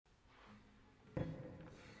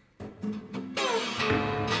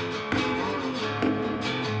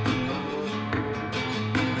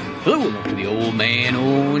welcome to the Old Man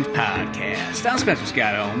Orange Podcast. I'm Spencer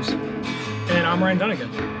Scott Holmes. And I'm Ryan Dunnigan.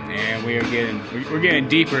 And we're getting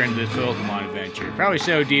deeper into this Pokemon adventure. Probably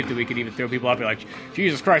so deep that we could even throw people up and be like,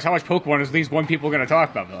 Jesus Christ, how much Pokemon is these one people going to talk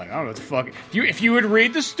about? They're like, I don't know what the fuck. If you would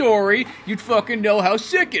read the story, you'd fucking know how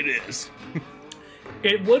sick it is.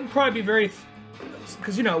 It would probably be very...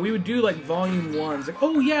 Because, you know, we would do, like, Volume 1s. Like,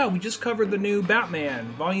 oh, yeah, we just covered the new Batman.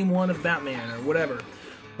 Volume 1 of Batman, or whatever.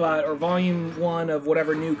 Or Volume 1 of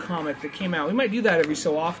whatever new comic that came out. We might do that every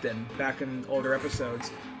so often, back in older episodes.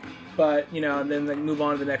 But, you know, and then like, move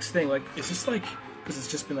on to the next thing. Like, is this, like... Because it's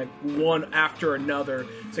just been, like, one after another.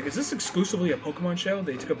 It's like, is this exclusively a Pokemon show?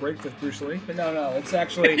 They took a break with Bruce Lee? But no, it's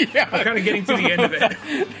actually... Yeah. We're kind of getting to the end of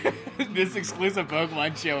it. This exclusive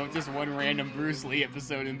Pokemon show, just one random Bruce Lee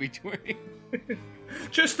episode in between.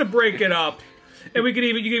 Just to break it up. And you could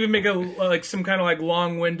even make a like some kind of like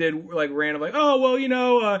long-winded like random like, oh well, you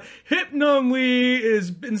know, Hypnomly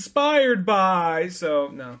is inspired by, so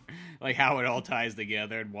no. Like how it all ties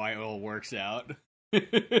together and why it all works out.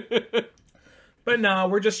 But no,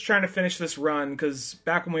 we're just trying to finish this run because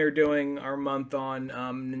back when we were doing our month on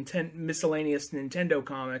miscellaneous Nintendo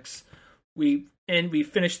comics, we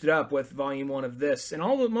finished it up with Volume 1 of this, and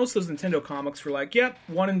most of those Nintendo comics were like, yep,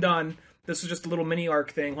 one and done. This was just a little mini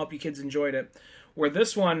arc thing. Hope you kids enjoyed it. Where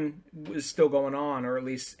this one is still going on, or at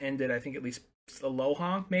least ended, I think at least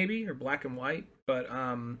Aloha, maybe, or Black and White. But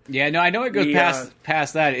yeah, no, I know it goes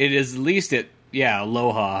past that. It is at least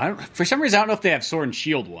Aloha. For some reason, I don't know if they have Sword and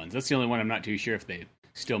Shield ones. That's the only one I'm not too sure if they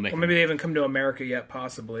still make. Well, maybe they haven't come to America yet,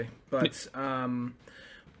 possibly. But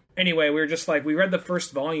anyway, we were just like, we read the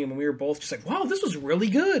first volume, and we were both just like, wow, this was really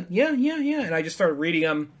good. Yeah. And I just started reading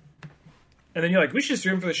them. And then you're like, we should just do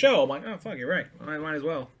them for the show. I'm like, oh, fuck, you're right. I might as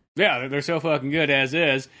well. Yeah, they're so fucking good as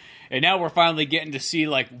is. And now we're finally getting to see,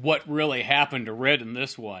 like, what really happened to Red in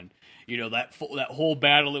this one. You know, that whole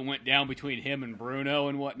battle that went down between him and Bruno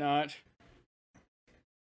and whatnot.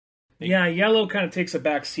 Yeah, Yellow kind of takes a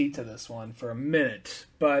back seat to this one for a minute.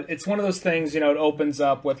 But it's one of those things, you know, it opens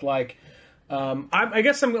up with, like... I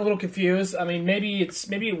guess I'm a little confused. I mean, maybe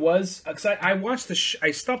it was... Because I watched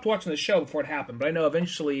I stopped watching the show before it happened, but I know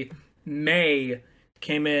eventually... May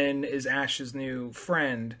came in as Ash's new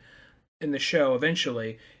friend in the show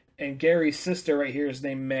eventually, and Gary's sister right here is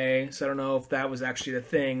named May, so I don't know if that was actually the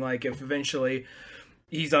thing, like if eventually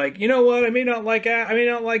he's like, you know what, I may not like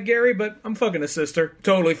Gary, but I'm fucking a sister.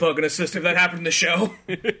 Totally fucking a sister if that happened in the show.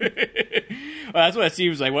 Well, that's what it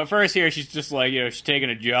seems like. Well, at first here, she's just like, you know, she's taking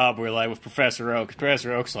a job where, like, with Professor Oak.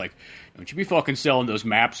 Professor Oak's like, don't you be fucking selling those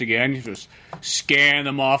maps again. You just scan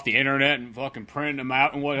them off the internet and fucking print them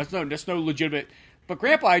out and what. That's no legitimate. But,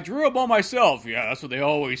 Grandpa, I drew them all myself. Yeah, that's what they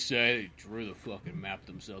always say. They drew the fucking map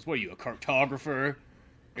themselves. What are you, a cartographer?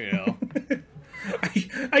 You know.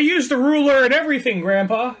 I used a ruler and everything,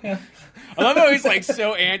 Grandpa. Yeah. I love how he's, like,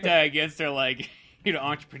 so against their, like, you know,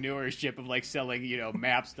 entrepreneurship of, like, selling, you know,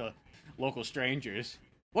 maps to local strangers.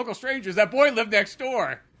 Local strangers? That boy lived next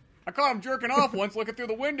door. I caught him jerking off once looking through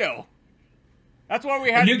the window. That's why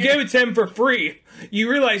we had You gave it to him for free.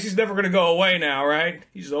 You realize he's never going to go away now, right?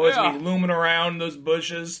 He's always going to be looming around those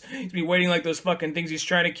bushes. He's going to be waiting like those fucking things he's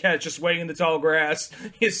trying to catch, just waiting in the tall grass.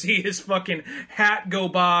 You see his fucking hat go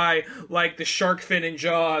by like the shark fin in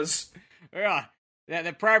Jaws. Yeah.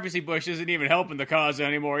 That privacy bush isn't even helping the cause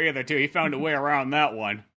anymore either, too. He found a way around that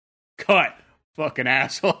one. Cut. Fucking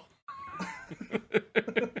asshole.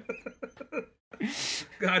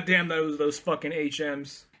 God damn those fucking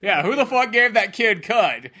HMs. Yeah, who the fuck gave that kid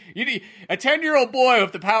Cud? A 10-year-old boy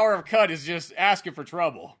with the power of Cud is just asking for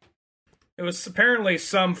trouble. It was apparently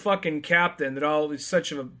some fucking captain that he's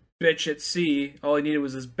such a bitch at sea. All he needed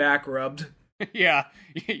was his back rubbed. Yeah,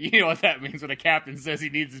 you know what that means when a captain says he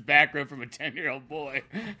needs his back rubbed from a 10-year-old boy.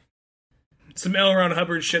 Some L. Ron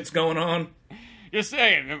Hubbard shit's going on. Just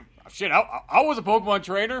saying. Shit, I was a Pokemon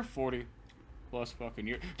trainer 40 plus fucking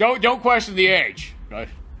years. Don't question the age. Right?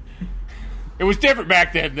 It was different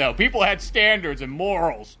back then, though. People had standards and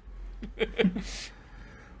morals. And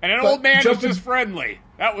an old man was just friendly.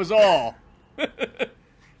 That was all.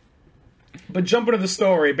 But jumping to the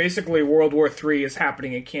story, basically World War III is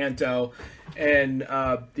happening in Kanto, and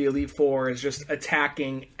the Elite Four is just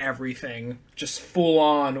attacking everything. Just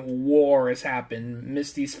full-on war has happened.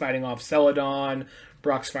 Misty's fighting off Celadon,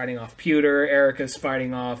 Brock's fighting off Pewter, Erica's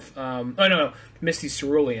fighting off... Misty's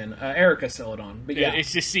Cerulean, Erica Celadon. But yeah,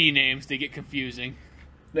 it's just C names, they get confusing.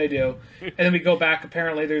 They do. And then we go back,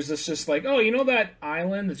 apparently there's this just like, oh, you know that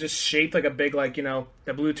island that's just shaped like a big, like, you know,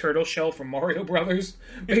 the blue turtle shell from Mario Brothers,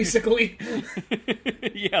 basically?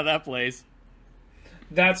 Yeah, that place.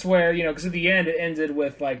 that's where, because at the end it ended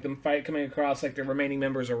with like them fight coming across like the remaining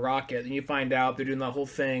members of Rocket, and you find out they're doing the whole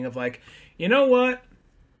thing of like, you know what?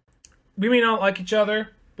 We may not like each other,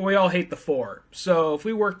 but we all hate the Four. So if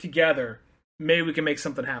we work together, maybe we can make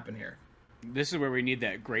something happen here. This is where we need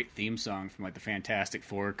that great theme song from like the Fantastic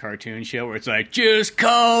Four cartoon show, where it's like, just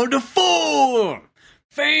call the Four,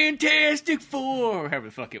 Fantastic Four, however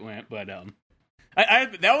the fuck it went. But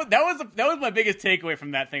that was my biggest takeaway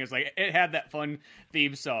from that thing. It's like it had that fun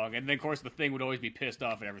theme song, and then of course the thing would always be pissed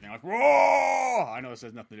off at everything, like, whoa! I know this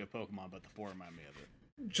has nothing to do with Pokemon, but the Four remind me of it.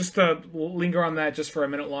 Just to linger on that just for a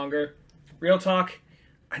minute longer, real talk,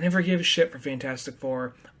 I never gave a shit for Fantastic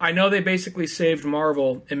Four. I know they basically saved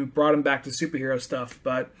Marvel and brought them back to superhero stuff,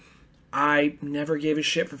 but I never gave a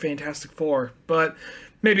shit for Fantastic Four. But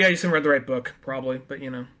maybe I just haven't read the right book, probably, but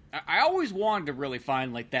I always wanted to really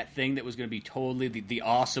find like that thing that was going to be totally the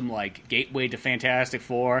awesome like gateway to Fantastic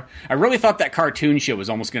Four. I really thought that cartoon show was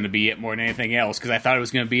almost going to be it more than anything else, because I thought it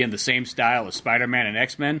was going to be in the same style as Spider-Man and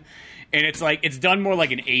X-Men, and it's like it's done more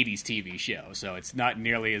like an 80s TV show, so it's not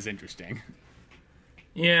nearly as interesting.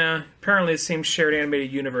 Yeah, apparently the same shared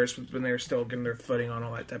animated universe when they were still getting their footing on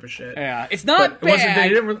all that type of shit. Yeah, it's not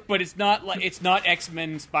bad, really... but it's not like it's not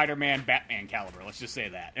X-Men, Spider-Man, Batman caliber. Let's just say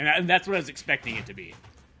that, and that's what I was expecting it to be.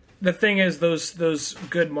 The thing is, those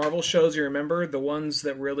good Marvel shows, you remember, the ones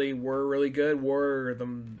that really were really good were the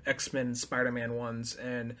X-Men and Spider-Man ones.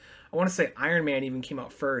 And I want to say Iron Man even came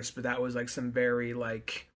out first, but that was like some very,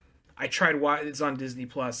 like... I tried watching... It's on Disney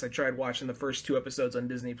Plus. I tried watching the first 2 episodes on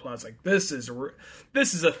Disney Plus. Like, this is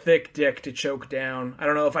a thick dick to choke down. I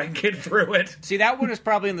don't know if I can get through it. See, that one is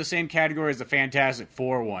probably in the same category as the Fantastic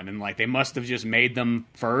Four one, and like they must have just made them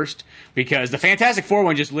first, because the Fantastic Four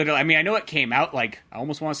one just literally... I mean, I know it came out, like, I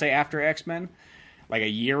almost want to say after X-Men, like a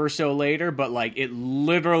year or so later, but like it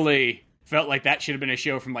literally felt like that should have been a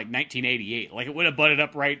show from like 1988. Like, it would have butted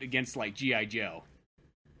up right against like G.I. Joe.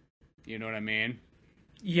 You know what I mean?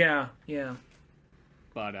 Yeah.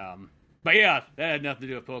 But yeah, that had nothing to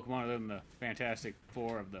do with Pokemon other than the Fantastic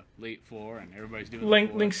Four of the Elite Four, and everybody's doing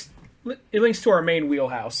it links to our main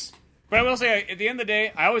wheelhouse. But I will say, at the end of the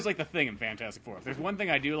day, I always like the Thing in Fantastic Four. If there's one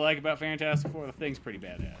thing I do like about Fantastic Four, the Thing's pretty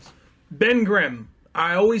badass. Ben Grimm.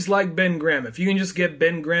 I always like Ben Grimm. If you can just get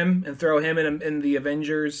Ben Grimm and throw him in the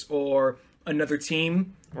Avengers or another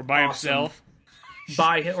team, or by himself,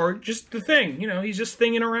 by him, or just the Thing. He's just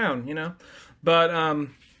thinging around. But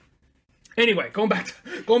anyway, going back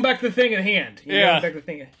to the thing at hand.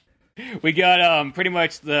 We got pretty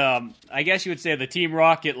much the I guess you would say the Team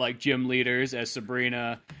Rocket like gym leaders as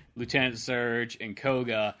Sabrina, Lieutenant Surge, and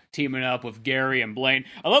Koga teaming up with Gary and Blaine.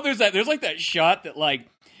 I love there's like that shot that like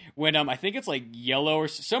when I think it's like Yellow or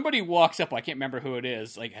somebody walks up. I can't remember who it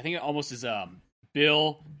is. Like I think it almost is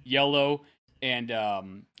Bill, Yellow,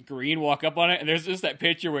 and Green walk up on it, and there's just that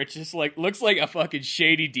picture where it just like looks like a fucking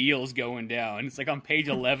shady deal's going down. It's like on page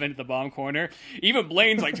 11 at the bottom corner. Even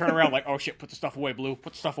Blaine's like turning around like, oh shit, put the stuff away, Blue,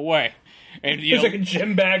 put the stuff away. And there's like a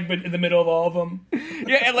gym bag but in the middle of all of them.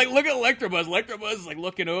 Yeah, and like look at Electabuzz. Electabuzz is like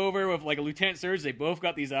looking over with like a Lieutenant Surge. They both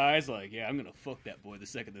got these eyes like, yeah, I'm gonna fuck that boy the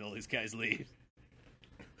second that all these guys leave.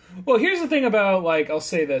 Well, here's the thing about, like, I'll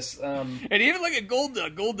say this. And even like a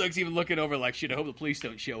Golduck. Golduck's even looking over like, shit, I hope the police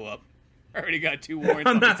don't show up. I already got 2 warrants.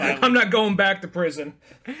 I'm not going back to prison.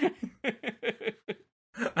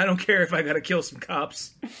 I don't care if I gotta kill some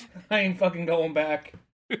cops. I ain't fucking going back.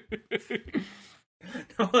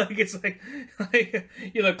 No, like it's like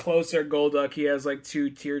you look closer at Golduck. He has like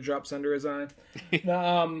 2 teardrops under his eye.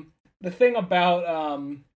 The thing about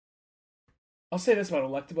I'll say this about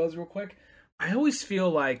Electabuzz real quick. I always feel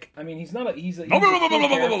like he's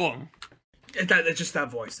it's just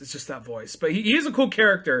that voice. It's just that voice. But he is a cool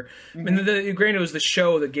character. Mm-hmm. I mean, granted, it was the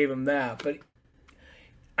show that gave him that. But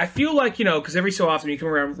I feel like, because every so often you come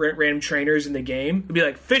around random trainers in the game, it'd be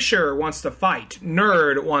like, Fisher wants to fight.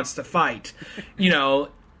 Nerd wants to fight.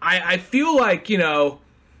 I feel like,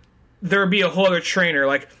 there'd be a whole other trainer.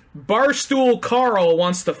 Like, Barstool Carl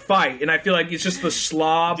wants to fight. And I feel like it's just the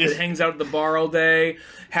slob that hangs out at the bar all day.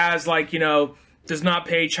 Has, like, does not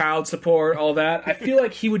pay child support, all that. I feel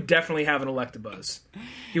like he would definitely have an Electabuzz.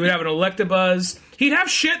 He would have an Electabuzz. He'd have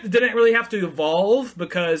shit that didn't really have to evolve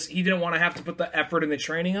because he didn't want to have to put the effort into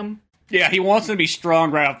training him. Yeah, he wants him to be strong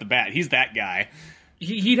right off the bat. He's that guy.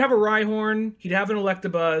 He'd have a Rhyhorn. He'd have an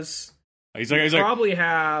Electabuzz. He's probably like,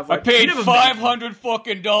 have... I paid $500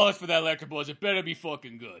 fucking dollars for that Electabuzz. It better be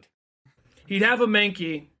fucking good. He'd have a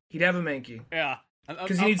Mankey. Yeah.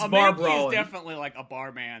 Because he needs bar brawling. He's definitely like a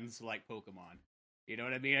barman's like Pokemon. You know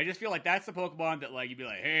what I mean? I just feel like that's the Pokemon that like you'd be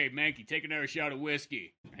like, hey, Mankey, take another shot of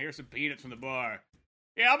whiskey. Here's some peanuts from the bar.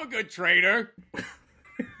 Yeah, I'm a good trainer.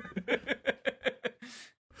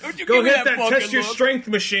 you Go give me hit that fucking test your look? strength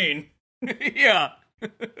machine. Yeah.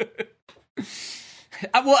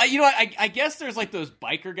 Well, you know what? I guess there's like those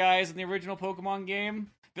biker guys in the original Pokemon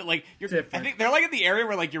game that like I think they're like in the area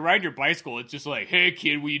where like you're riding your bicycle. It's just like, hey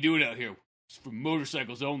kid, what you doing out here? It's for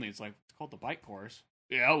motorcycles only. It's like it's called the bike course.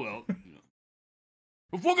 Yeah, well, you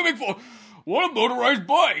know, fucking big what a motorized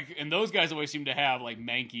bike. And those guys always seem to have like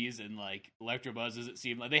Mankeys and like Electrobuzzes. It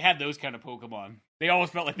seemed like they had those kind of Pokemon. They always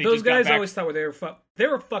felt like those just guys got back. always thought they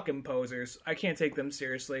were fucking posers. I can't take them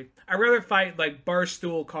seriously. I'd rather fight like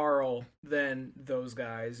Barstool Carl than those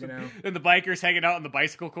guys. You know, And the bikers hanging out on the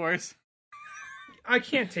bicycle course. I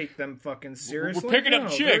can't take them fucking seriously. We're picking up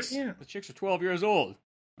chicks. Yeah. The chicks are 12 years old.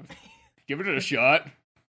 Give it a shot.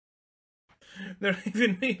 They're not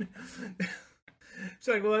even. It's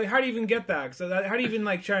like, well, how do you even get that? So how do you even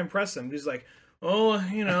like try and impress them? He's like, oh,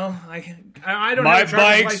 you know, I don't My have a driver's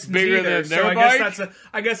bike's license bigger either, than their so bike?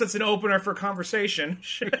 I guess that's an opener for conversation.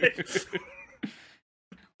 Shit.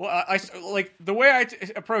 Well, I like the way I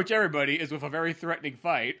approach everybody is with a very threatening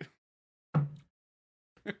fight.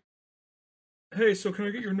 Hey, so can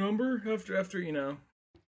I get your number after you know,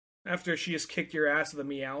 after she just kicked your ass with a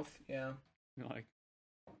Meowth? Yeah. You're like,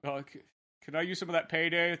 oh, can I use some of that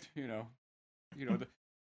payday? You know, the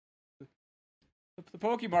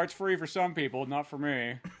Pokemart's free for some people, not for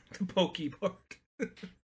me. The Pokemart.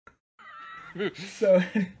 So,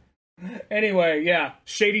 anyway, yeah,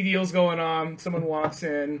 shady deals going on. Someone walks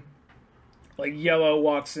in, like Yellow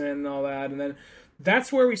walks in and all that, and then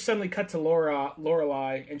that's where we suddenly cut to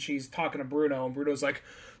Lorelai, and she's talking to Bruno, and Bruno's like,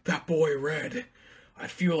 "That boy Red, I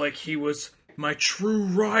feel like he was my true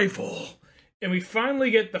rival." And we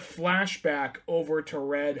finally get the flashback over to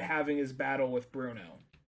Red having his battle with Bruno.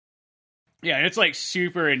 Yeah, and it's like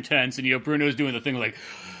super intense, and you know, Bruno's doing the thing like,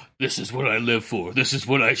 this is what I live for, this is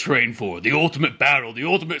what I train for, the ultimate battle, the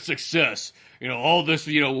ultimate success, you know, all this,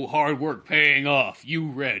 you know, hard work paying off.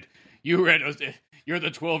 You Red, you're the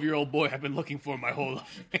 12-year-old boy I've been looking for my whole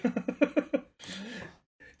life.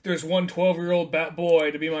 There's one 12-year-old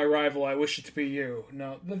boy to be my rival, I wish it to be you.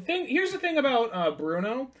 No, here's the thing about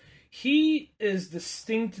Bruno. He is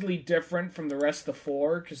distinctly different from the rest of the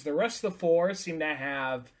four, because the rest of the four seem to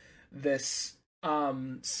have this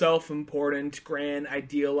self-important, grand,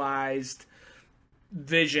 idealized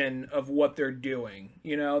vision of what they're doing.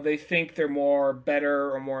 You know, they think they're more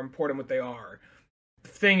better or more important than what they are. The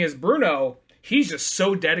thing is, Bruno, he's just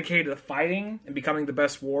so dedicated to fighting and becoming the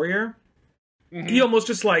best warrior. Mm-hmm. He almost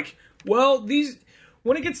just like, well,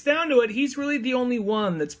 when it gets down to it, he's really the only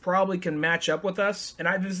one that's probably can match up with us. And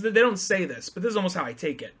they don't say this, but this is almost how I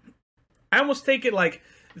take it. I almost take it like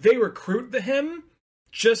they recruit him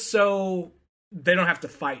just so they don't have to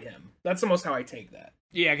fight him. That's almost how I take that.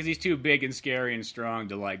 Yeah, because he's too big and scary and strong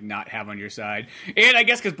to like not have on your side. And I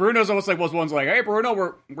guess because Bruno's almost like was one's like, hey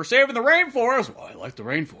Bruno, we're saving the rainforest. Well, I like the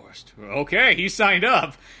rainforest. Okay, he signed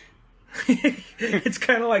up. It's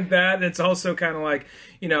kind of like that, and it's also kind of like,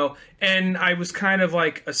 you know, and I was kind of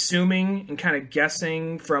like assuming and kind of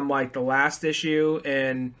guessing from like the last issue,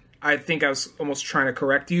 and I think I was almost trying to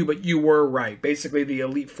correct you, but you were right. Basically, the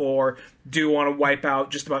Elite Four do want to wipe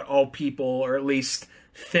out just about all people, or at least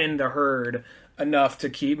thin the herd enough to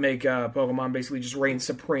make Pokemon basically just reign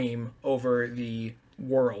supreme over the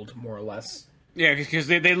world, more or less. Yeah, because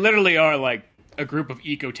they literally are like a group of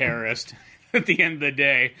eco-terrorists at the end of the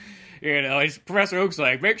day. You know, Professor Oak's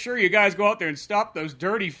like, make sure you guys go out there and stop those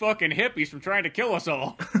dirty fucking hippies from trying to kill us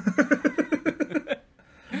all.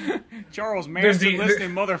 Charles Manson listening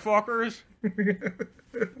motherfuckers.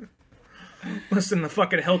 Listen to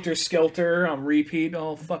fucking Helter Skelter on repeat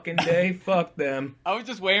all fucking day. Fuck them. I was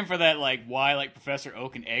just waiting for that, like, why, like, Professor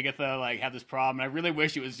Oak and Agatha, like, have this problem. I really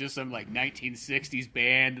wish it was just some, like, 1960s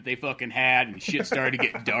band that they fucking had, and shit started to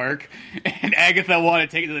get dark. And Agatha wanted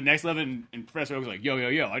to take it to the next level, and Professor Oak was like, yo,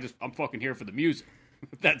 I'm fucking here for the music.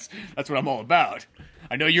 That's what I'm all about.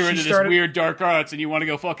 I know you're into this weird dark arts, and you want to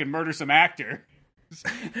go fucking murder some actor.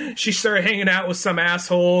 She started hanging out with some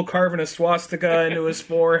asshole, carving a swastika into his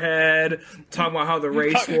forehead, talking about how the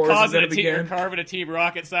race war is going to begin. Carving a Team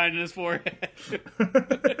Rocket sign in his forehead.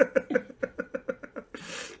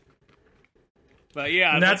 But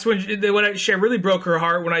yeah, and that's when she really broke her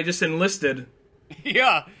heart when I just enlisted.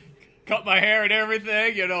 Yeah, cut my hair and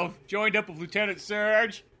everything. You know, joined up with Lieutenant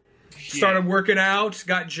Surge. Started working out,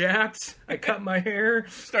 got jacked. I cut my hair.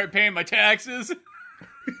 Started paying my taxes.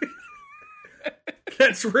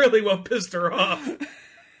 That's really what pissed her off.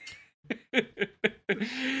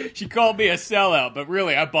 She called me a sellout, but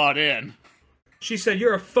really, I bought in. She said,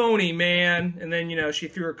 you're a phony, man. And then, you know, she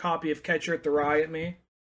threw her copy of Catcher at the Rye at me.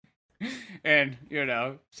 And, you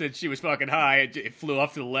know, since she was fucking high, it flew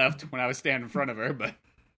off to the left when I was standing in front of her, but...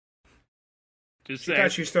 Just She saying.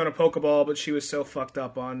 thought she was throwing a Pokeball, but she was so fucked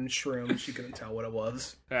up on shrooms she couldn't tell what it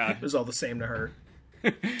was. Yeah. It was all the same to her.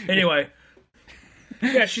 Anyway.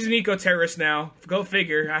 Yeah, she's an eco-terrorist now. Go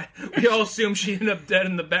figure. We all assume she ended up dead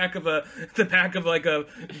in the back of like a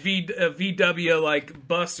VW like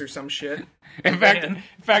bus or some shit. In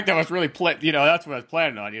fact, I was really that's what I was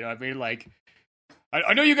planning on. You know, I mean, like,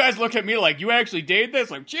 I know you guys look at me like you actually dated this.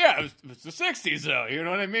 Like, yeah, it was the '60s though. You know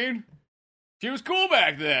what I mean? She was cool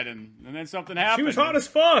back then, and then something happened. She was hot as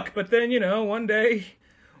fuck, but then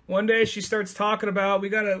one day she starts talking about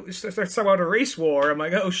starts talking about a race war. I'm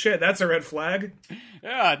like, oh shit, that's a red flag.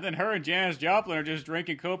 Yeah, and then her and Janis Joplin are just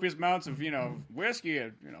drinking copious amounts of whiskey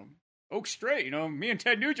and Oak Straight. Me and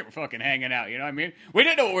Ted Nugent were fucking hanging out. You know what I mean? We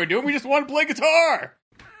didn't know what we were doing. We just wanted to play guitar.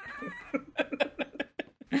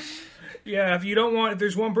 Yeah, if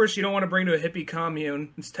there's one person you don't want to bring to a hippie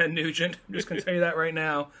commune, it's Ted Nugent. I'm just gonna tell you that right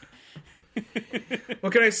now.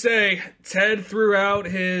 What can I say? Ted threw out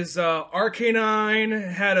his Arcanine,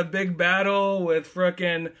 had a big battle with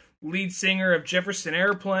frickin' lead singer of Jefferson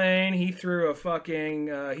Airplane. He threw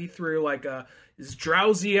his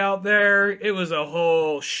Drowsy out there. It was a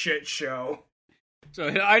whole shit show. So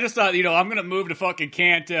I just thought, I'm gonna move to fucking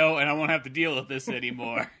Kanto and I won't have to deal with this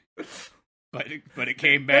anymore. but it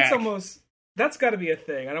came back. That's got to be a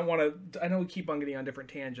thing. I know we keep on getting on different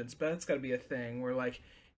tangents, but that's got to be a thing where, like,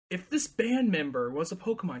 if this band member was a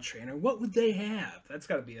Pokemon trainer, what would they have? That's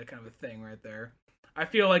got to be a kind of a thing right there. I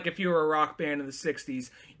feel like if you were a rock band in the 60s,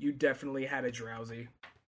 you definitely had a Drowsy.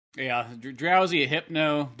 Yeah, Drowsy, a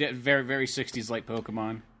Hypno, very, very 60s-like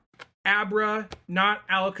Pokemon. Abra, not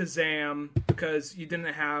Alakazam, because you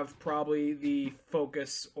didn't have probably the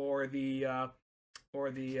focus or the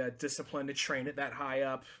discipline to train it that high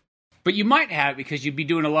up. But you might have, because you'd be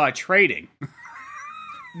doing a lot of trading.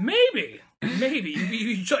 Maybe.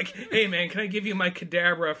 You're like, hey man, can I give you my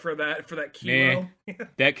Kadabra for that kilo? Man,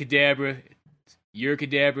 that Kadabra, it's your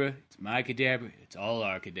Kadabra, it's my Kadabra, it's all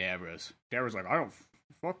our Kadabras. Kadabra's like, I don't,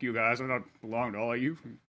 fuck you guys, I don't belong to all of you,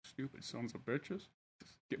 stupid sons of bitches.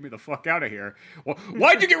 Just get me the fuck out of here. Well,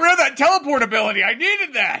 why'd you get rid of that teleport ability? I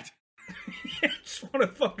needed that! I just want to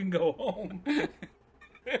fucking go home.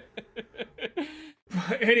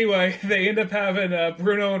 Anyway, they end up having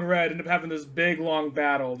Bruno and Red end up having this big long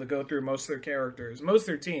battle to go through most of their characters, most of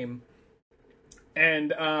their team,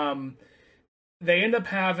 and they end up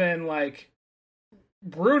having like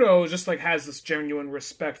Bruno just like has this genuine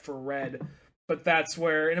respect for Red, but that's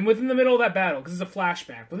where, and within the middle of that battle, because it's a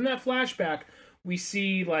flashback. Within that flashback, we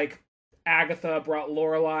see like Agatha brought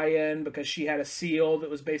Lorelei in because she had a seal that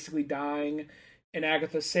was basically dying, and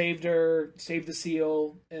Agatha saved the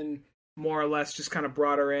seal, and more or less just kind of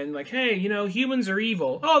brought her in, like, hey, humans are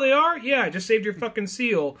evil. Oh, they are? Yeah, I just saved your fucking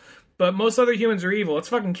seal. But most other humans are evil. Let's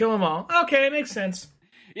fucking kill them all. Okay, it makes sense.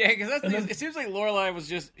 Yeah, because it seems like Lorelei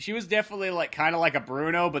she was definitely like kind of like a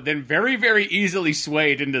Bruno, but then very, very easily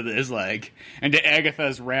swayed into this, like, into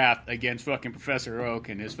Agatha's wrath against fucking Professor Oak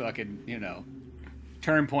and his fucking,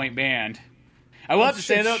 Turn Point Band. I will have to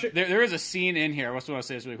say, though, there is a scene in here, I just want to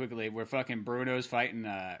say this really quickly, where fucking Bruno's fighting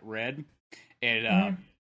Red, and,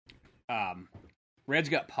 Red's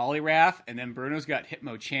got Poliwrath, and then Bruno's got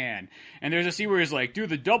Hitmonchan. And there's a scene where he's like, do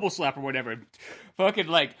the double slap or whatever. Fucking,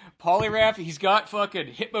 like, Poliwrath, he's got fucking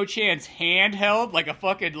Hitmonchan's hand held, like a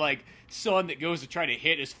fucking, like, son that goes to try to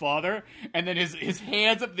hit his father. And then his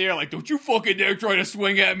hand's up there, like, don't you fucking dare try to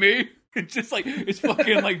swing at me. It's just like, it's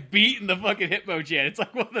fucking, like, beating the fucking Hitmonchan. It's,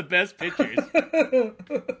 like, one of the best pictures.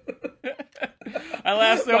 I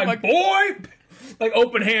laughed so much. Boy! Like,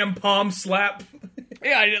 open hand palm slap.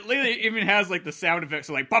 Yeah, it literally even has, like, the sound effects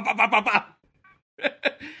of, like, pop, pop, pop, pop, pop.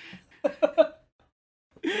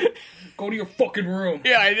 Go to your fucking room.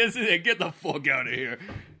 Yeah, get the fuck out of here.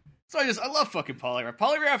 So I love fucking Poliwrath.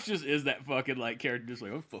 Poliwrath just is that fucking, like, character just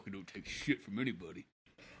like, I fucking don't take shit from anybody.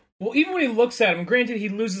 Well, even when he looks at him, granted he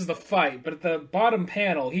loses the fight, but at the bottom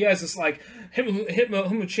panel, he has this, like,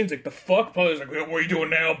 Hitmonchan's like, the fuck? Poliwrath's like, what are you doing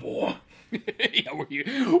now, boy? Yeah,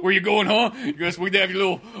 where you going, huh? You gonna swing to have your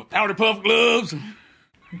little powder puff gloves?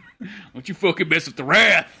 Don't you fucking mess with the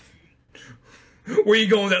wrath. Where you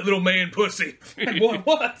going with that little man pussy? Like,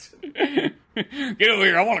 what? Get over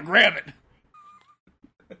here, I want to grab it.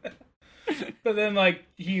 But then, like,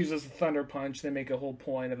 he uses the Thunder Punch. They make a whole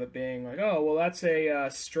point of it being like, oh, well, that's a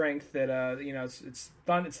strength that, it's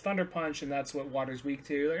Thunder Punch, and that's what Water's weak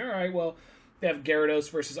to. Like, all right, well, they have Gyarados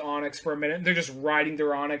versus Onix for a minute, and they're just riding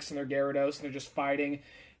their Onix and their Gyarados, and they're just fighting.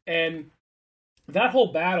 And that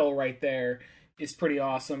whole battle right there is pretty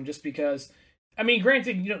awesome, just because, I mean,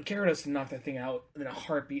 granted, Gyarados can knock that thing out in a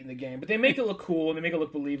heartbeat in the game, but they make it look cool, and they make it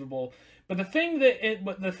look believable. But the thing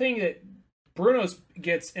that Bruno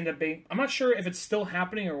gets into being. I'm not sure if it's still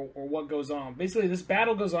happening or what goes on. Basically, this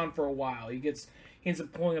battle goes on for a while. He ends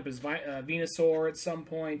up pulling up his Venusaur at some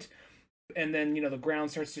point, and then the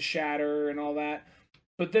ground starts to shatter and all that.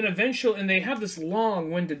 But then eventually, and they have this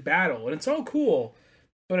long-winded battle, and it's all cool.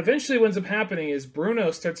 But eventually, what ends up happening is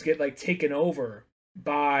Bruno starts to get taken over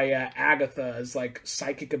by Agatha's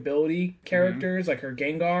psychic ability characters, like her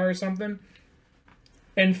Gengar or something.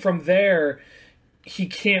 And from there, he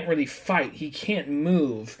can't really fight. He can't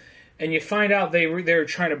move. And you find out they're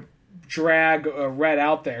trying to drag Red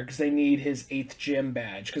out there because they need his 8th gym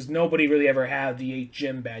badge. Because nobody really ever had the 8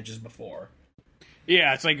 gym badges before.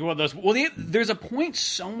 Yeah, it's like one of those. Well, there's a point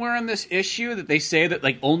somewhere in this issue that they say that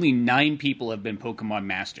only 9 people have been Pokemon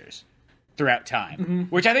Masters throughout time,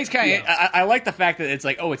 which I think is kind of. Yeah. I like the fact that it's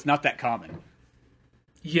it's not that common.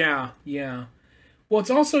 Yeah. Well,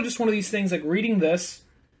 it's also just one of these things. Reading this,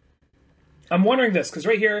 I'm wondering this because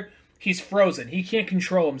right here he's frozen. He can't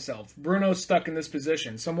control himself. Bruno's stuck in this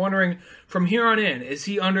position. So I'm wondering, from here on in, is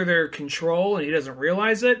he under their control and he doesn't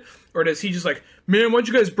realize it? Or does he just man, why'd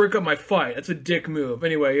you guys break up my fight? That's a dick move.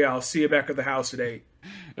 Anyway, yeah, I'll see you back at the house at 8.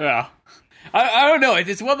 Yeah. I don't know.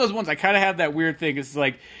 It's one of those ones I kind of have that weird thing. It's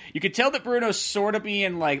you could tell that Bruno's sort of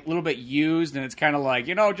being a little bit used, and it's kind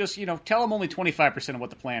of just tell him only 25% of what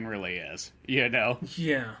the plan really is. Yeah.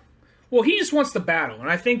 Well, he just wants the battle, and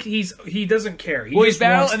I think he doesn't care. He's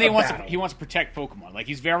battle, and he wants to protect Pokemon.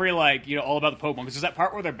 He's very all about the Pokemon. Because there's that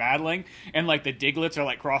part where they're battling, and the Diglets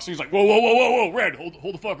are crossing. He's like, whoa, Red,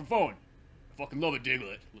 hold the fucking phone. I fucking love it,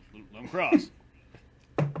 Diglett. Let him cross.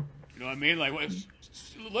 You know what I mean? Let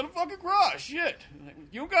him fucking cross. Shit,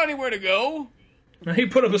 you don't got anywhere to go. He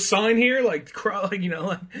put up a sign here,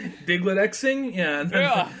 Diglett Xing. Yeah.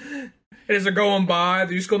 Yeah. And as they're going by,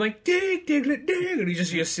 they're just going dig, Diglett, dig. And you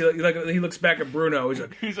see, he looks back at Bruno.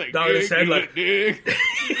 He's like nodding his head, dig.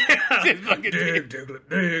 Yeah. Dig, Diglett,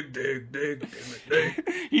 dig, Diglett,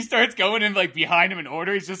 dig. He starts going in behind him in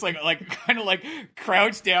order. He's just kind of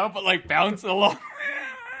crouched down, but bouncing along.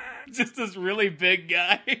 Just this really big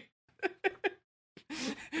guy.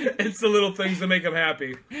 It's the little things that make him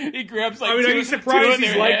happy. He grabs are you surprised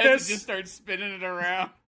he's like this? And just starts spinning it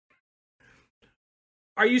around.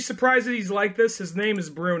 Are you surprised that he's like this? His name is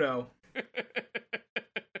Bruno.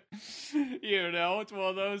 It's one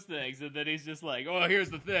of those things. And then he's just here's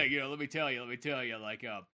the thing. Let me tell you.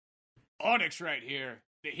 Onyx right here,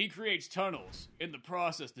 he creates tunnels. In the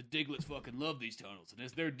process, the Diglets fucking love these tunnels. And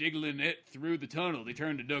as they're diggling it through the tunnel, they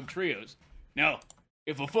turn to Doug Trios. Now,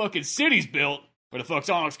 if a fucking city's built, where the fuck's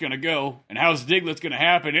Onyx gonna go? And how's Diglett's gonna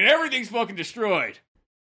happen? And everything's fucking destroyed.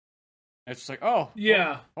 It's just oh.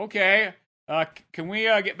 Yeah. Okay. Can we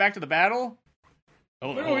get back to the battle?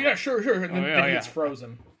 Oh, yeah, sure. And then it gets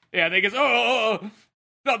frozen. Yeah, they get, not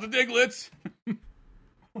the Diglets.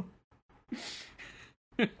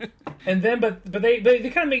 And then, but they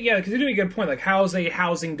kind of make, because they're doing a good point. How's a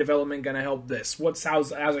housing development going to help this?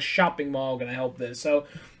 How's a shopping mall going to help this? So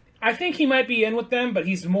I think he might be in with them, but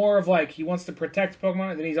he's more of he wants to protect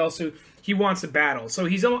Pokemon, and then he wants a battle. So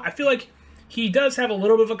I feel like he does have a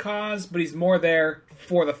little bit of a cause, but he's more there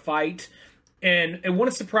for the fight. And it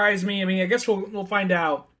wouldn't surprise me. I mean, I guess we'll find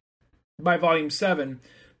out by Volume 7.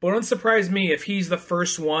 But it wouldn't surprise me if he's the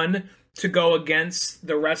first one to go against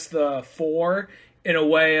the rest of the 4 in a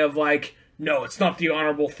way of no, it's not the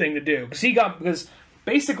honorable thing to do. Because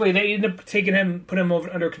basically they end up putting him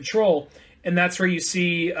under control. And that's where you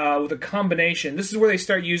see with a combination. This is where they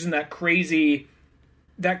start using that crazy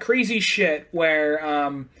shit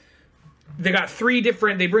where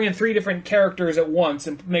they bring in 3 different characters at once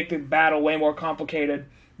and make the battle way more complicated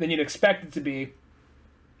than you'd expect it to be.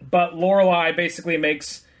 But Lorelei basically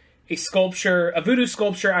makes a voodoo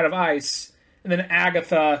sculpture out of ice, and then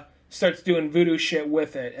Agatha starts doing voodoo shit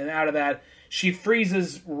with it, and out of that, she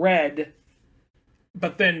freezes Red,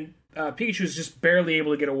 but then Pikachu's just barely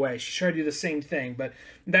able to get away. She tried to do the same thing, but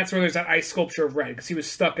that's where there's that ice sculpture of Red, because he was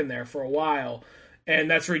stuck in there for a while, and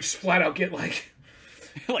that's where he just flat out get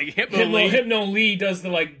Hypno Lee does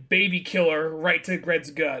the baby killer right to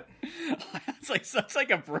Red's gut. It's such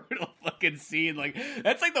a brutal fucking scene.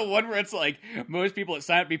 That's the one where it's most people that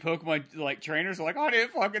sign up to be Pokemon trainers are I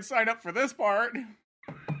didn't fucking sign up for this part.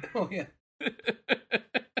 Oh yeah.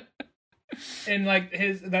 And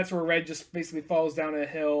that's where Red just basically falls down a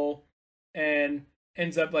hill and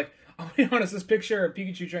ends up I'll be honest, this picture of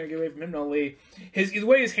Pikachu trying to get away from Hypno Lee, the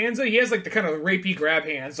way his hands are, he has the kind of rapey grab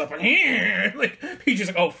hands up and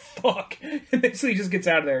Pikachu's oh fuck, and basically he just gets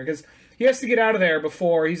out of there because he has to get out of there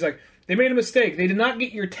before he's they made a mistake. They did not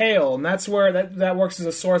get your tail, and that's where that works as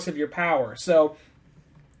a source of your power. So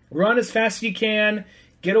run as fast as you can,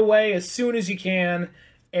 get away as soon as you can,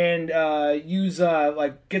 and use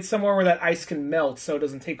like get somewhere where that ice can melt so it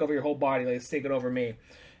doesn't take over your whole body. Like it's taking over me,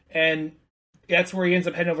 and that's where he ends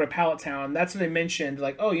up heading over to Pallet Town. That's when they mentioned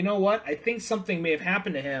like, oh, you know what? I think something may have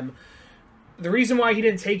happened to him. The reason why he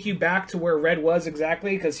didn't take you back to where Red was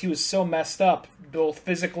exactly because he was so messed up, both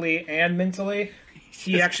physically and mentally.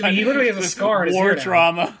 He literally has a scar in his war ear now.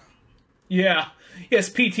 trauma. Yeah. He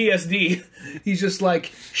has PTSD. He's just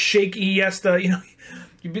like shaky. He has to,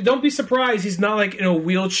 don't be surprised he's not like in a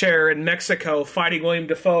wheelchair in Mexico fighting William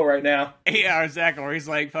Dafoe right now. Yeah, exactly. Or he's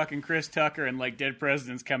like fucking Chris Tucker and like Dead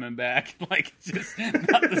President's Coming Back. Like, just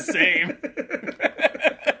not the same.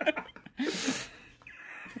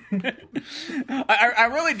 I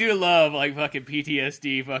really do love like fucking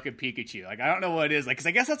PTSD fucking Pikachu. Like I don't know what it is. Like, cause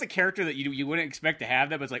I guess that's a character that you wouldn't expect to have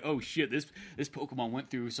that, but it's like, oh shit, this Pokemon went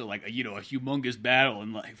through a humongous battle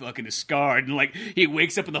and like fucking is scarred and like he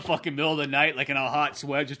wakes up in the fucking middle of the night like in a hot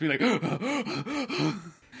sweat, just be like,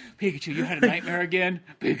 Pikachu, you had a nightmare again,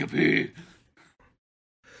 Pikachu.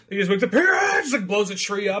 He just wakes up, just like blows a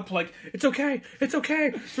tree up, like it's okay. They're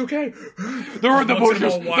in the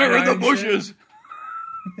bushes. They're in the bushes.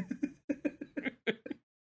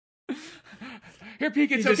 Here,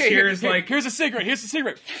 Pikachu, it's okay. Here's a cigarette. Here's a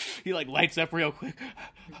cigarette. He like lights up real quick.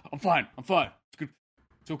 I'm fine. It's good.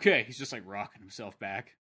 It's okay. He's just like rocking himself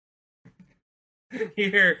back.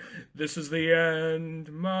 Here, this is the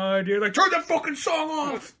end, my dear. Like, turn that fucking song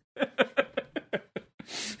off.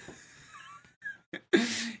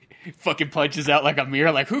 He fucking punches out like a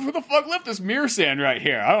mirror. Like, who the fuck left this mirror sand right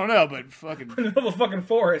here? I don't know, but fucking in the middle of a fucking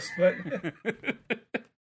forest, but.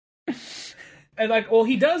 And like, well,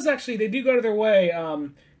 he does actually. They do go to their way.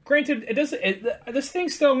 Granted, it doesn't. This thing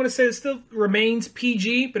still, I'm going to say, it still remains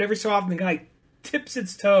PG, but every so often the guy tips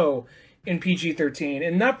its toe in PG-13.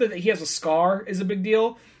 And not that he has a scar is a big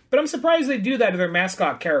deal, but I'm surprised they do that to their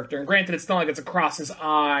mascot character. And granted, it's not like it's across his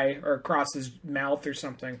eye or across his mouth or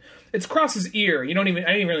something. It's across his ear. I didn't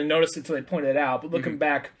even really notice it until they pointed it out. But looking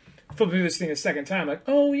back, flipping through this thing a second time, like,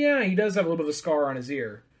 oh yeah, he does have a little bit of a scar on his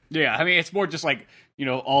ear. Yeah, I mean, it's more just like,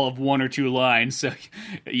 all of one or two lines, so,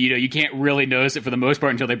 you can't really notice it for the most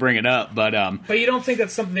part until they bring it up, but you don't think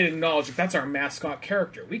that's something they'd acknowledge, like, that's our mascot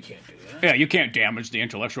character, we can't do that. Yeah, you can't damage the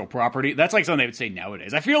intellectual property. That's like something they would say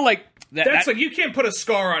nowadays. I feel like... That's like, you can't put a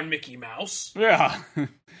scar on Mickey Mouse. Yeah.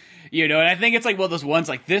 And I think it's like one of those ones,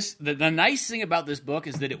 like this, the nice thing about this book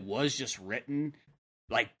is that it was just written...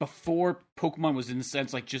 like, before Pokemon was, in a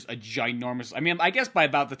sense, like, just a ginormous... I mean, I guess by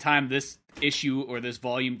about the time this issue or this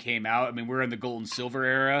volume came out, I mean, we're in the Gold and Silver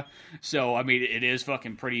era, so, I mean, it is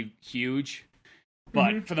fucking pretty huge.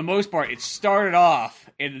 But for the most part, it started off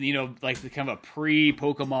in, like, the kind of a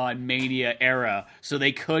pre-Pokemon Mania era, so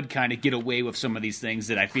they could kind of get away with some of these things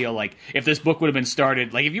that I feel like, if this book would have been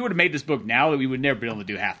started... Like, if you would have made this book now, we would never be able to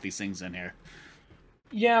do half these things in here.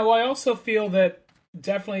 Yeah, well, I also feel that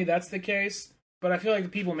definitely that's the case. But I feel like the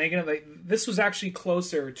people making it, like, this was actually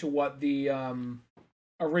closer to what the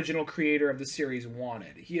original creator of the series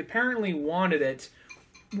wanted. He apparently wanted it.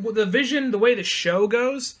 The vision, the way the show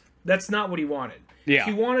goes, that's not what he wanted. Yeah.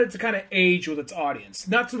 He wanted it to kind of age with its audience.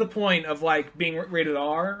 Not to the point of, like, being rated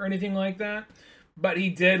R or anything like that. But he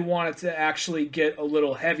did want it to actually get a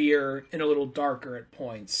little heavier and a little darker at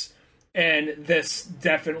points. And this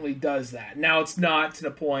definitely does that. Now, it's not to the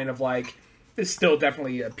point of, like... It's still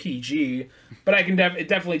definitely a PG, but it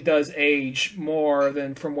definitely does age more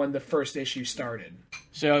than from when the first issue started.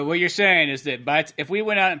 So what you're saying is that if we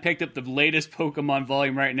went out and picked up the latest Pokemon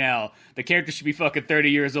volume right now, the character should be fucking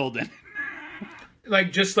 30 years old then.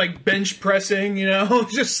 Like, just like bench pressing,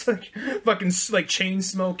 just like fucking like chain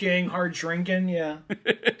smoking, hard drinking, yeah.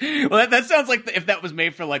 Well, that sounds like if that was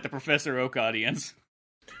made for like the Professor Oak audience.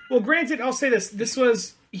 Well, granted, I'll say this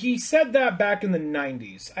was... He said that back in the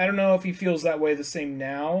 90s. I don't know if he feels that way the same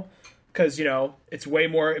now, because, it's way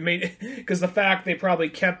more... Because the fact they probably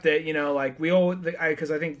kept it, like, because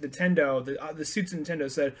I think Nintendo, the suits of Nintendo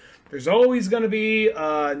said, there's always going to be a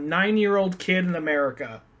 9-year-old kid in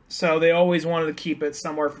America. So they always wanted to keep it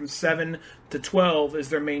somewhere from 7 to 12 as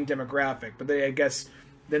their main demographic. But I guess,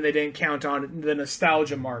 then they didn't count on the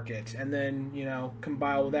nostalgia market, and then,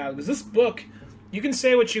 combine with that. Because this book... You can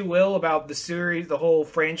say what you will about the series, the whole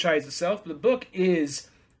franchise itself, but the book is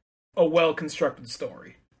a well-constructed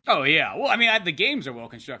story. Oh, yeah. Well, I mean, the games are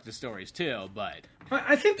well-constructed stories, too, but...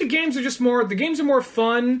 I think the games are more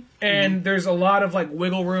fun, and there's a lot of, like,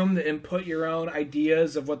 wiggle room to input your own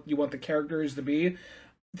ideas of what you want the characters to be.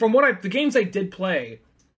 From the games I did play,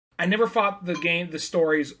 I never thought the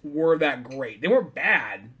stories were that great. They weren't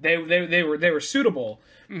bad. They were suitable,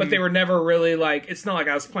 but they were never really like. It's not like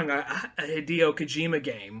I was playing a Hideo Kojima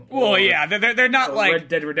game. Well, yeah, they're not like Red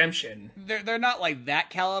Dead Redemption. They're not like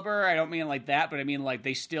that caliber. I don't mean like that, but I mean like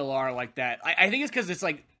they still are like that. I think it's because it's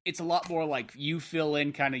like it's a lot more like you fill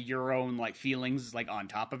in kind of your own like feelings like on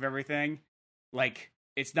top of everything. Like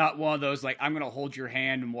it's not one of those like I'm gonna hold your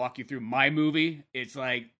hand and walk you through my movie. It's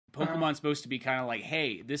like Pokemon's supposed to be kind of like,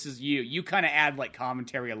 hey, this is you. You kind of add like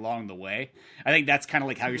commentary along the way. I think that's kind of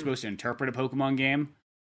like how you're supposed to interpret a Pokemon game.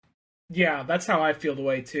 Yeah, that's how I feel the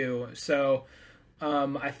way too. So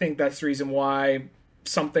I think that's the reason why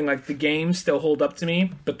something like the game still hold up to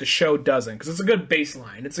me, but the show doesn't, because it's a good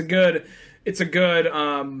baseline. It's a good.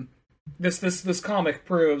 This comic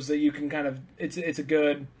proves that you can kind of it's a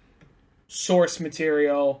good source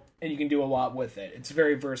material and you can do a lot with it. It's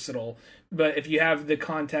very versatile. But if you have the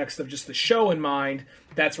context of just the show in mind,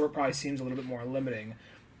 that's where it probably seems a little bit more limiting.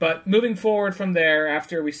 But moving forward from there,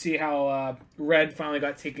 after we see how Red finally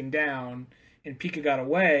got taken down and Pika got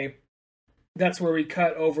away, that's where we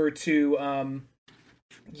cut over to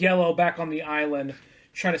Yellow back on the island,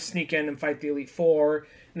 trying to sneak in and fight the Elite Four.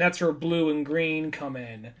 And that's where Blue and Green come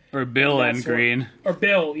in. Or Bill and Green. Or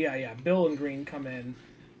Bill, yeah. Bill and Green come in.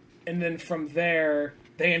 And then from there,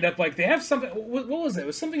 they end up like, they have something, what was it? It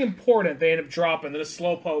was something important they end up dropping, that a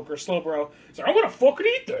Slowpoke or Slowbro is like, I'm gonna fucking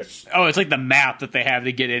eat this. Oh, it's like the map that they have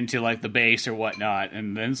to get into like the base or whatnot.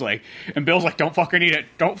 And then it's like, and Bill's like, don't fucking eat it.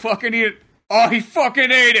 Don't fucking eat it. Oh, he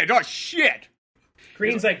fucking ate it. Oh, shit.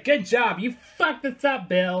 Green's like, good job. You fucked this up,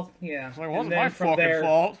 Bill. Yeah. It's like, well, it wasn't my fucking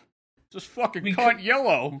fault. Just fucking cunt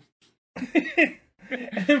Yellow.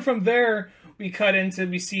 And then from there,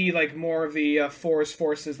 we see like more of the forest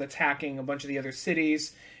forces attacking a bunch of the other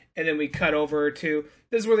cities, and then we cut over to,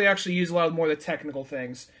 this is where they actually use a lot more of the technical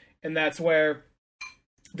things, and that's where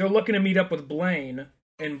they're looking to meet up with Blaine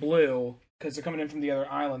and Blue, because they're coming in from the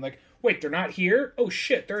other island. Like, wait, they're not here? Oh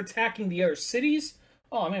shit, they're attacking the other cities?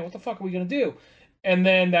 Oh man, what the fuck are we gonna do? And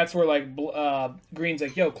then that's where like Green's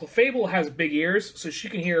like, yo, Clefable has big ears, so she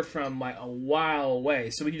can hear from like a while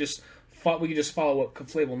away. So we can just follow what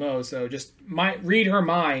Clefable knows. So just read her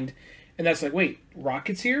mind, and that's like, wait,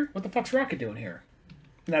 Rocket's here? What the fuck's Rocket doing here?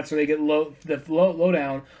 And that's where they get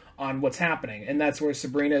lowdown on what's happening. And that's where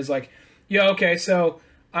Sabrina is like, yo, okay, so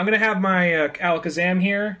I'm gonna have my Alakazam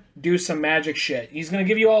here do some magic shit. He's gonna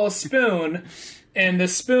give you all a spoon, and the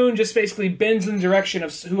spoon just basically bends in the direction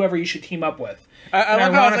of whoever you should team up with. I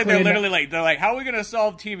love how it's like they're literally like, they're like, how are we going to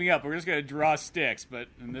solve teaming up? We're just going to draw sticks, but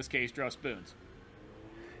in this case, draw spoons.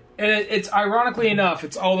 And it's ironically enough,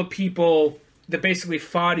 it's all the people that basically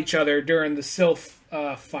fought each other during the Sylph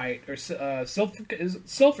fight, or Sylph or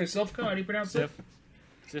Sylphco? How do you pronounce it?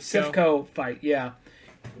 Sylphco fight, yeah.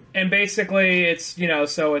 And basically, it's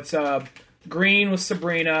so it's Green with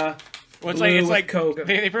Sabrina. Well, Blue it's like Koga.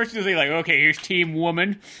 They first do like, okay, here's Team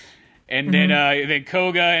Woman. And then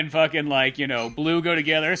Koga and fucking like Blue go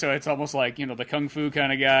together, so it's almost like the kung fu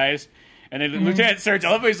kind of guys. And then Lieutenant Surge,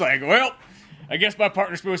 I love he's like, well, I guess my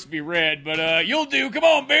partner's supposed to be Red, but you'll do. Come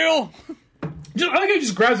on, Bill. I like how he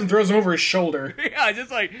just grabs and throws him over his shoulder. Yeah,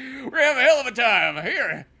 just like we're having a hell of a time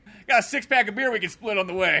here. Got a 6-pack of beer we can split on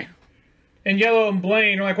the way. And Yellow and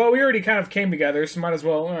Blaine are like, well, we already kind of came together, so might as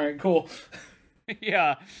well. All right, cool.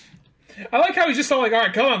 Yeah. I like how he's just all like, all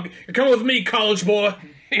right, come on, you're coming with me, college boy.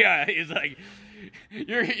 Yeah, he's like,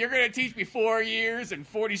 you're gonna teach me 4 years and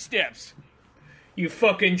 40 steps. You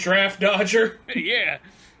fucking draft dodger. Yeah,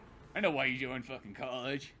 I know why you joined fucking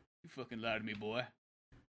college. You fucking lied to me, boy.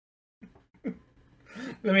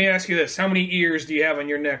 Let me ask you this: how many ears do you have on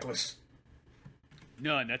your necklace?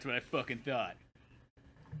 None. That's what I fucking thought.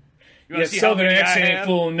 Yeah, Southern accent ain't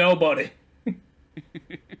fooling nobody.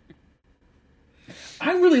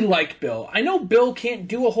 I really like Bill. I know Bill can't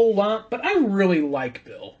do a whole lot, but I really like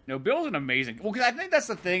Bill. No, Bill's an amazing... Well, because I think that's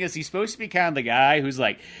the thing, is he's supposed to be kind of the guy who's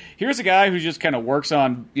like, here's a guy who just kind of works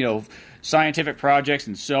on, scientific projects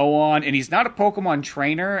and so on, and he's not a Pokemon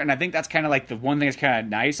trainer, and I think that's kind of like the one thing that's kind of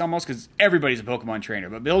nice almost, because everybody's a Pokemon trainer,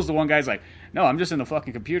 but Bill's the one guy's like, no, I'm just in the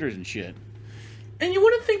fucking computers and shit. And you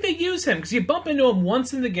wouldn't think they use him, because you bump into him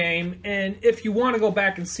once in the game, and if you want to go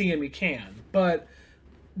back and see him, you can. But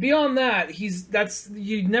beyond that,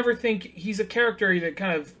 you never think he's a character that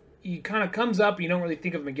kind of comes up, and you don't really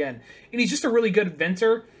think of him again. And he's just a really good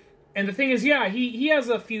inventor. And the thing is, yeah, he has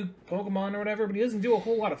a few Pokemon or whatever, but he doesn't do a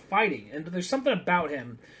whole lot of fighting. And there's something about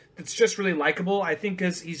him that's just really likable. I think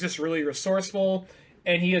because he's just really resourceful,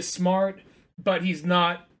 and he is smart, but he's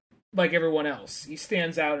not like everyone else. He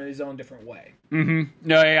stands out in his own different way. Mm-hmm.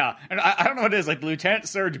 No, yeah. And I don't know what it is, like the Lieutenant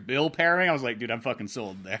Surge Bill pairing, I was like, dude, I'm fucking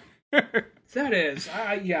sold there. That is,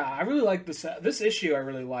 I really like this issue. I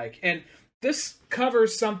really like, and this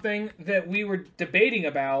covers something that we were debating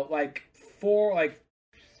about like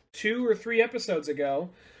 2 or 3 episodes ago,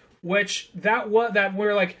 which that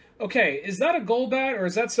we're like, okay, is that a Golbat or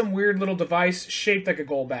is that some weird little device shaped like a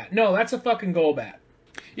Golbat? No, that's a fucking Golbat.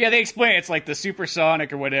 Yeah, they explain it's like the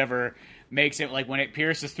supersonic or whatever makes it like when it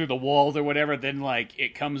pierces through the walls or whatever, then like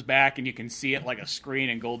it comes back and you can see it like a screen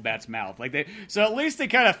in Goldbat's mouth. So at least they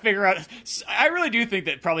kind of figure out. I really do think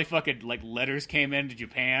that probably fucking like letters came into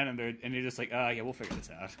Japan and they're just like, yeah, we'll figure this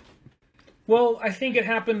out. Well, I think it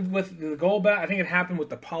happened with the Golbat. I think it happened with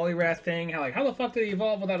the Poliwrath thing. How the fuck did it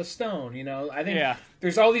evolve without a stone? You know, I think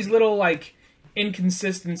there's all these little like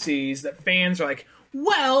inconsistencies that fans are like,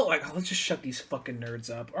 well, like, let's just shut these fucking nerds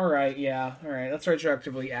up. All right, let's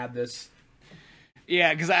retroactively add this.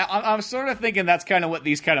 Yeah, because I'm sort of thinking that's kind of what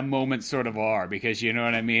these kind of moments sort of are, because you know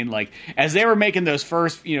what I mean? Like, as they were making those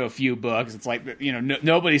first, few books, it's like,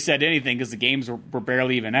 nobody said anything because the games were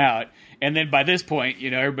barely even out. And then by this point,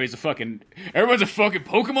 everyone's a fucking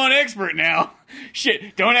Pokemon expert now.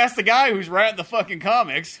 Shit, don't ask the guy who's writing the fucking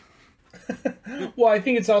comics. Well, I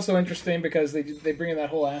think it's also interesting because they bring in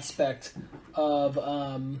that whole aspect of,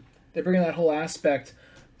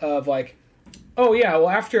 like, oh yeah, well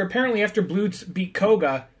after Blue beat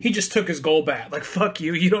Koga, he just took his Golbat. Like, fuck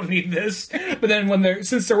you, you don't need this. But then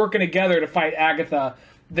since they're working together to fight Agatha,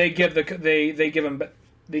 they give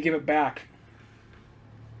it back.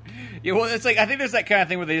 Yeah, well, it's like I think there's that kind of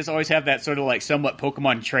thing where they just always have that sort of like somewhat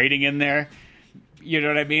Pokemon trading in there. You know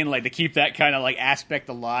what I mean? Like to keep that kind of like aspect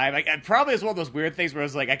alive. Like, it probably is one of those weird things where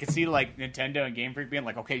it's like I could see like Nintendo and Game Freak being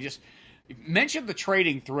like, okay, just mention the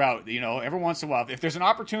trading throughout, every once in a while. If there's an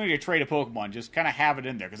opportunity to trade a Pokemon, just kind of have it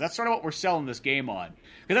in there. Because that's sort of what we're selling this game on.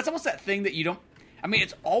 Because that's almost that thing that you don't... I mean,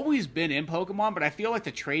 it's always been in Pokemon, but I feel like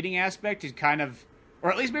the trading aspect is kind of... Or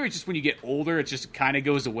at least maybe just when you get older, it just kind of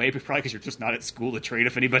goes away. But probably because you're just not at school to trade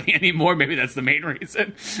with anybody anymore. Maybe that's the main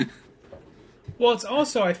reason. Well, it's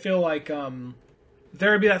also, I feel like...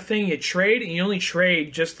 there would be that thing you trade, and you only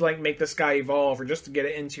trade just to like make this guy evolve, or just to get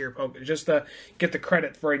it into your Pokedex, just to get the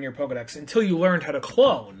credit for it in your Pokedex, until you learned how to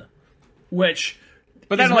clone. But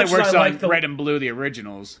that only works on Red and Blue, the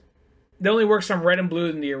originals. It only works on Red and Blue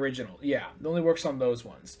than the original. Yeah, it only works on those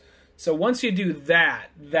ones. So once you do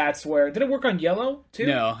that, that's where... Did it work on Yellow, too?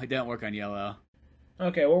 No, it didn't work on Yellow.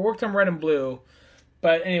 Okay, well, it worked on Red and Blue.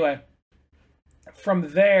 But anyway,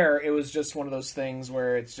 from there, it was just one of those things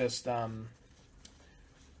where it's just... what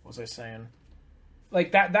was I saying?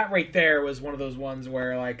 Like, that right there was one of those ones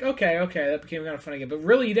where, like, okay, that became kind of fun again. But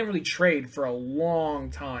really, you didn't really trade for a long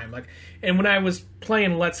time. Like, and when I was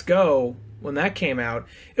playing Let's Go, when that came out,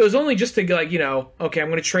 it was only just to, like, okay, I'm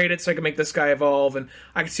going to trade it so I can make this guy evolve, and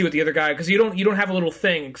I can see what the other guy... Because you don't have a little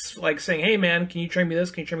thing, like, saying, hey, man, can you trade me this?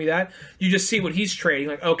 Can you trade me that? You just see what he's trading.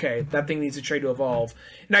 Like, okay, that thing needs to trade to evolve.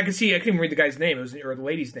 And I couldn't even read the guy's name, or the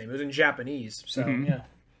lady's name. It was in Japanese, so, yeah.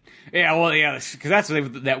 Yeah, well, yeah, because that's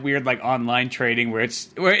that weird like online trading where it's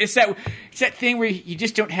that thing where you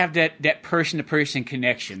just don't have that person to person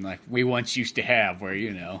connection like we once used to have, where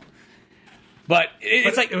But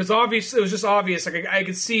it's like it was obvious. It was just obvious. Like I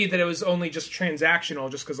could see that it was only just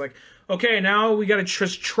transactional, just because like, okay, now we got to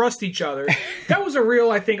trust each other. That was a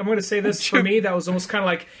real. I think I'm going to say this for me. That was almost kind of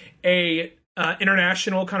like a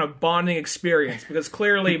international kind of bonding experience, because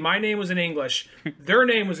clearly my name was in English, their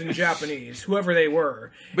name was in Japanese, whoever they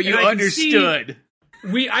were. But you understood.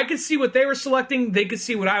 I could see what they were selecting, they could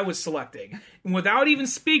see what I was selecting. And without even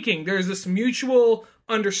speaking, there's this mutual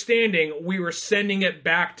understanding. We were sending it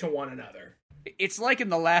back to one another. It's like in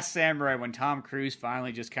The Last Samurai when Tom Cruise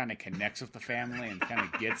finally just kind of connects with the family and kind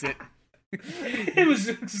of gets it. It was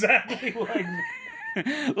exactly like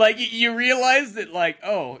like, you realize that, like,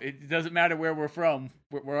 oh, it doesn't matter where we're from.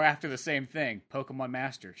 We're after the same thing. Pokemon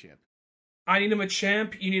Mastership. I need him a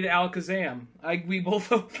champ. You need Alakazam. We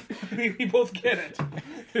both get it.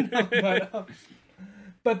 No,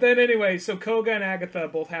 but then anyway, so Koga and Agatha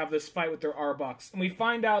both have this fight with their Arbucks. And we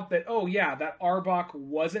find out that, oh yeah, that Arbok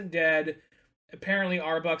wasn't dead. Apparently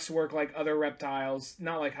Arbucks work like other reptiles.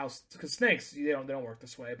 Not like how... Because snakes, they don't work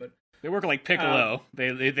this way, but... They work like Piccolo.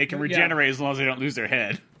 They can regenerate as long as they don't lose their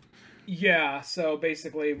head. Yeah, so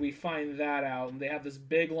basically we find that out, and they have this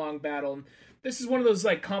big, long battle. And this is one of those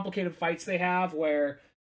like complicated fights they have where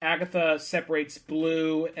Agatha separates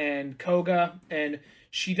Blue and Koga, and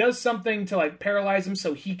she does something to like paralyze him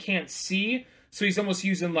so he can't see. So he's almost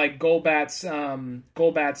using like Golbat's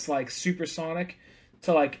like supersonic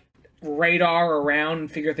to like radar around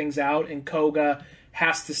and figure things out, and Koga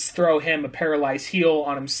has to throw him a paralyzed heal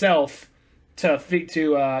on himself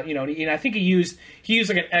and I think he used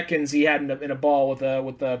like an Ekans he had in a ball with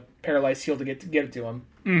the paralyzed heel to get it to him.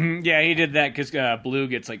 Mm-hmm. Yeah, he did that because Blue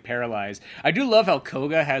gets like paralyzed. I do love how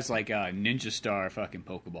Koga has like Ninja Star fucking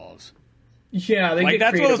Pokeballs. Yeah, they like get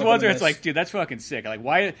that's one of those ones where this. it's like, dude, that's fucking sick. Like,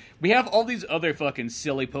 why we have all these other fucking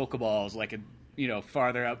silly Pokeballs like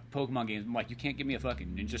farther out Pokemon games. I'm like, you can't give me a fucking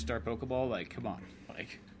Ninja Star Pokeball? Like, come on,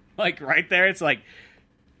 like right there, it's like.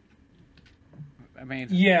 I mean,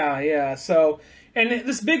 yeah. So, and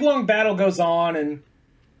this big long battle goes on, and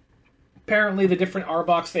apparently the different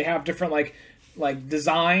Arboks, they have different like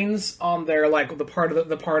designs on their like the part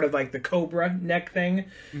of like the Cobra neck thing.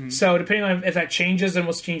 Mm-hmm. So depending on if that changes, then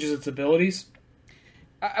what changes its abilities.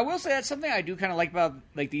 I will say that's something I do kind of like about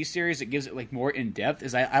like these series that gives it like more in depth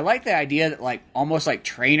is I like the idea that like almost like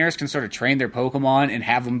trainers can sort of train their Pokemon and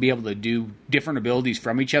have them be able to do different abilities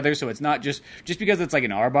from each other. So it's not just because it's like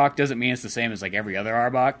an Arbok doesn't mean it's the same as like every other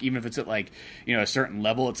Arbok. Even if it's at like a certain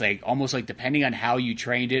level, it's like almost like depending on how you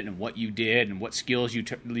trained it and what you did and what skills you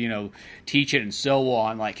teach it and so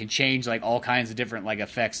on, like can change like all kinds of different like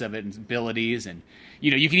effects of it and abilities. And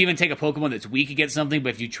you can even take a Pokemon that's weak against something, but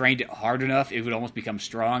if you trained it hard enough, it would almost become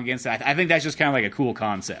strong against it. I think that's just kind of like a cool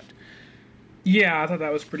concept. Yeah, I thought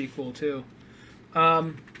that was pretty cool, too.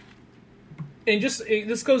 And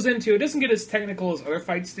this goes into, it doesn't get as technical as other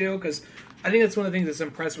fights do, because I think that's one of the things that's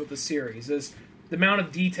impressive with the series, is the amount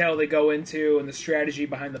of detail they go into and the strategy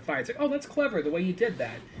behind the fights. Like, oh, that's clever, the way you did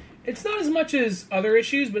that. It's not as much as other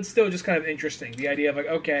issues, but still just kind of interesting. The idea of like,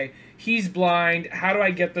 okay, he's blind, how do I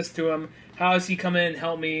get this to him? How does he come in and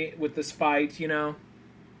help me with this fight,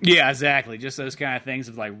 Yeah, exactly. Just those kind of things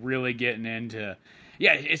of like really getting into.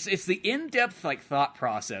 Yeah, it's the in-depth like thought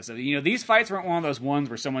process. These fights weren't one of those ones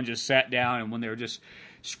where someone just sat down and when they were just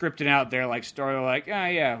scripting out their like story, like, oh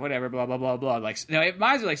yeah, whatever, blah blah blah blah. Like, it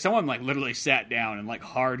reminds me like someone like literally sat down and like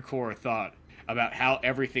hardcore thought about how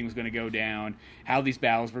everything was going to go down, how these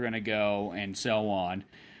battles were going to go, and so on.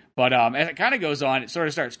 But as it kind of goes on, it sort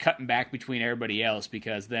of starts cutting back between everybody else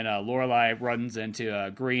because then Lorelei runs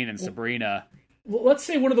into Green and Sabrina. Well, let's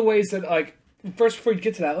say one of the ways that, like, first before you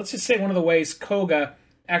get to that, let's just say one of the ways Koga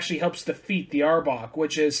actually helps defeat the Arbok,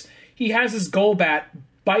 which is he has his Golbat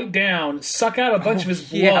bite down, suck out a bunch of his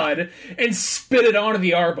blood, and spit it onto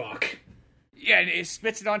the Arbok. Yeah, and it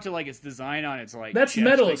spits it onto, like, its design on its, like... That's chest,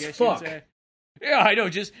 metal as fuck. Yeah, I know,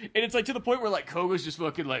 and it's like to the point where like Koga's just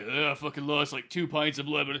fucking like, ugh, fucking lost like 2 pints of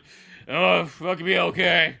blood, but oh, fucking be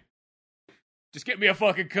okay. Just get me a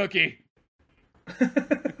fucking cookie.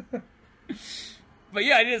 But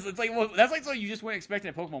yeah, it is. It's like, well, that's like something you just wouldn't expect in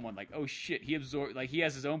a Pokemon one. Like, oh shit, he has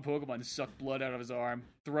his own Pokemon suck blood out of his arm,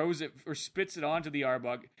 throws it or spits it onto the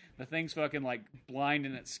Arbok. The thing's fucking like blind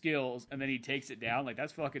in its skills, and then he takes it down. Like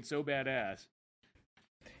that's fucking so badass.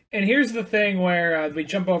 And here's the thing where we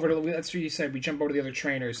jump over to, that's what you said, we jump over to the other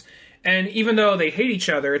trainers. And even though they hate each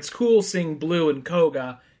other, it's cool seeing Blue and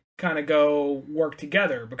Koga kind of go work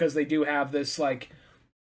together because they do have this, like,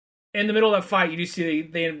 in the middle of that fight, you do see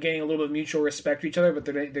they end up gaining a little bit of mutual respect for each other, but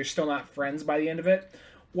they're still not friends by the end of it.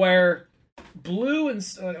 Where Blue and,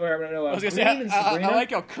 I was gonna say, I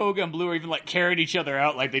like how Koga and Blue are even, like, carrying each other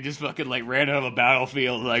out like they just fucking, like, ran out of a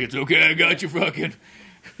battlefield. Like, it's okay, I got you fucking...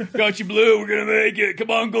 Got you, Blue. We're gonna make it.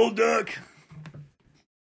 Come on, Gold Duck.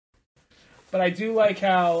 But I do like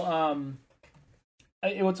how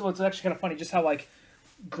what's actually kind of funny, just how like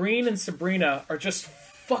Green and Sabrina are just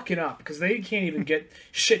fucking up because they can't even get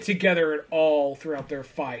shit together at all throughout their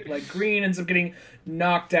fight. Like Green ends up getting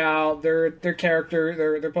knocked out. Their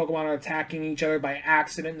Pokemon are attacking each other by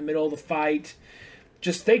accident in the middle of the fight.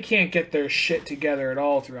 Just they can't get their shit together at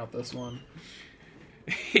all throughout this one.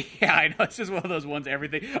 Yeah, I know. It's just one of those ones,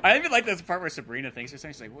 everything. I even like this part where Sabrina thinks,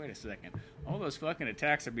 she's like, wait a second. All those fucking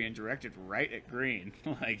attacks are being directed right at Green.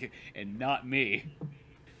 Like, and not me.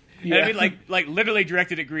 Yeah. And I mean, like literally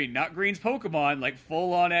directed at Green, not Green's Pokemon, like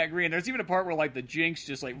full on at Green. There's even a part where like the Jinx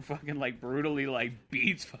just like fucking like brutally like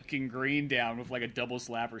beats fucking Green down with like a double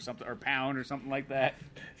slap or something, or pound or something like that.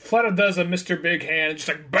 Flat out does a Mr. Big Hand, just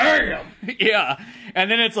like BAM! Yeah,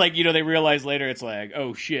 and then it's like they realize later it's like,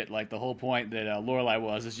 oh shit, like the whole point that Lorelei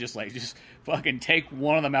is just fucking take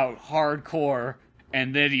one of them out hardcore,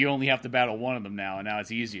 and then you only have to battle one of them now, and now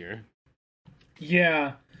it's easier.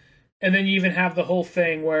 Yeah. And then you even have the whole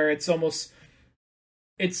thing where you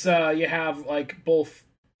have like both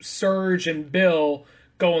Surge and Bill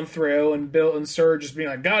going through, and Bill and Surge just being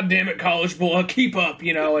like, God damn it, college boy, keep up,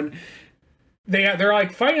 and they're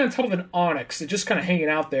like fighting on top of an Onyx and just kind of hanging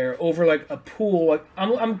out there over like a pool. Like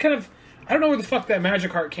I'm kind of, I don't know where the fuck that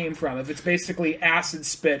Magikarp came from, if it's basically acid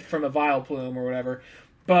spit from a Vileplume or whatever,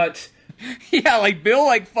 but Yeah, like Bill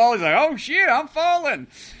like falls, like, oh shit, I'm falling.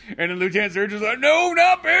 And then Lieutenant Surge's like, no,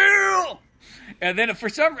 not Bill. And then for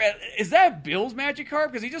some is that Bill's Magikarp?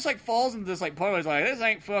 Because he just like falls into this like puddle. He's like, this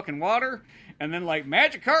ain't fucking water. And then like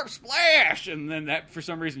Magikarp splash, and then that for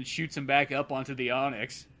some reason shoots him back up onto the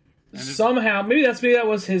Onyx. Somehow, maybe that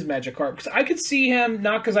was his Magikarp. Because I could see him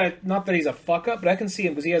not that he's a fuck up, but I can see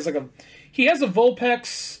him because he has a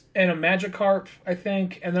Vulpix and a Magikarp, I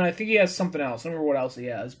think, and then I think he has something else. I don't remember what else he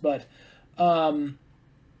has, but I think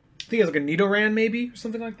he has like a Nidoran maybe or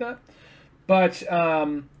something like that. But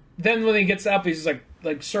then when he gets up, he's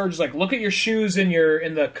like Surge's like, look at your shoes in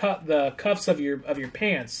the cuffs of your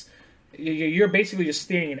pants. You're basically just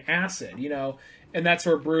staying in acid, you know. And that's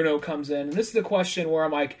where Bruno comes in. And this is the question where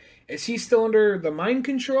I'm like, is he still under the mind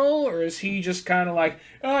control, or is he just kind of like,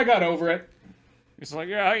 oh, I got over it? It's like,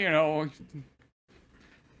 yeah, you know,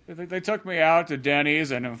 they took me out to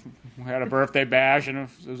Denny's and we had a birthday bash, and it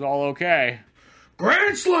was all okay.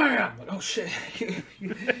 Grand Slam! Like, oh, shit.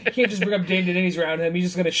 You can't just bring up Denny's around him. He's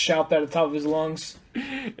just going to shout that at the top of his lungs.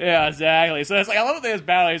 Yeah, exactly. So it's like, I love that this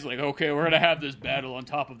battle. He's like, okay, we're going to have this battle on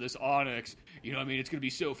top of this Onyx. You know what I mean? It's going to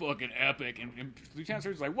be so fucking epic. And Lieutenant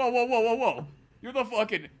Surge's like, whoa.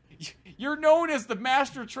 You're known as the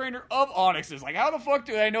master trainer of Onyxes. Like, how the fuck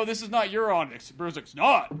do I know this is not your Onyx? Bruno's like, it's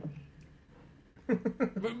not.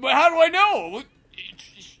 but how do I know?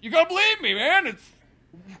 You gotta believe me, man.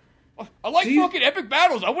 I like fucking epic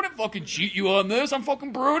battles. I wouldn't fucking cheat you on this. I'm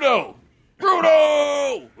fucking Bruno.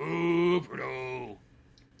 Ooh, Bruno.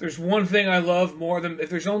 There's one thing I love more than if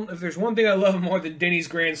there's one thing I love more than Denny's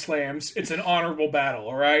Grand Slams, it's an honorable battle.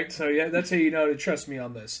 All right, so yeah, that's how you know to trust me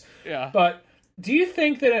on this. Yeah. But do you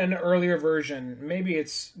think that in an earlier version, maybe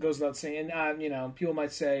it goes without saying, you know, people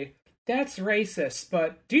might say that's racist,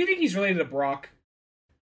 but do you think he's related to Brock?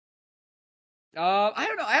 I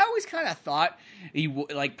don't know. I always kind of thought he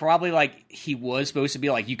probably he was supposed to be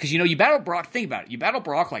like you, because you battle Brock. Think about it. You battle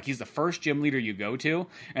Brock like he's the first gym leader you go to,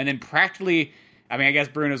 and then practically, I mean, I guess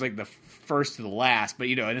Bruno's like the first to the last, but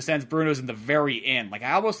in a sense, Bruno's in the very end. Like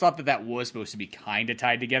I almost thought that was supposed to be kind of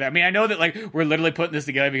tied together. I mean, I know that like we're literally putting this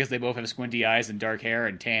together because they both have squinty eyes and dark hair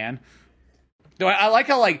and tan. Though I like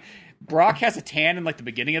how like Brock has a tan in like the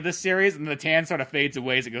beginning of this series, and the tan sort of fades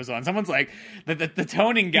away as it goes on. Someone's like the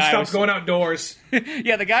toning guy. He stops going outdoors.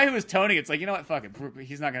 Yeah, the guy who was toning, it's like, you know what, fuck it,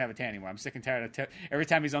 he's not gonna have a tan anymore. I'm sick and tired of every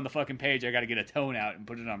time he's on the fucking page, I got to get a tone out and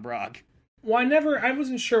put it on Brock. Well, I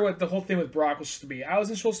wasn't sure what the whole thing with Brock was supposed to be. I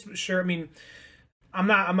wasn't sure. I mean, I'm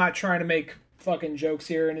not trying to make fucking jokes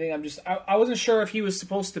here or anything. I wasn't sure if he was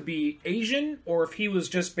supposed to be Asian or if he was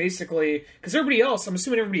just basically, because I'm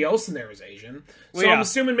assuming everybody else in there is Asian. So I'm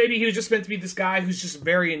assuming maybe he was just meant to be this guy who's just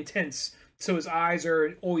very intense. So his eyes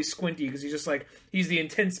are always squinty because he's the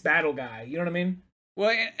intense battle guy. You know what I mean?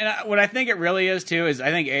 Well, and what I think it really is too is I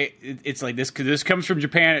think it's like this, because this comes from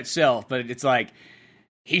Japan itself, but it's like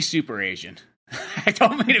he's super Asian. I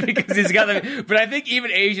don't mean it because he's got the, but I think even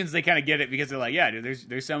Asians, they kind of get it because they're like, yeah, dude,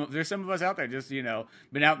 there's some of us out there just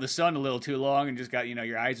been out in the sun a little too long and just got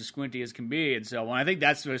your eyes as squinty as can be and so on. I think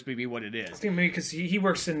that's supposed to be what it is. I think maybe because he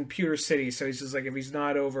works in Pewter City, so he's just like, if he's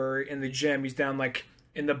not over in the gym, he's down like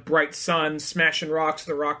in the bright sun smashing rocks at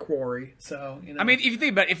the rock quarry. So I mean, if you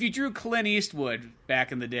think about it, if you drew Clint Eastwood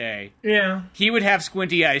back in the day, yeah, he would have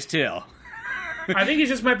squinty eyes too. I think it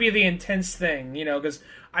just might be the intense thing, because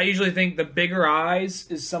I usually think the bigger eyes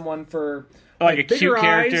is someone for like a cute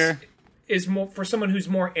character is more for someone who's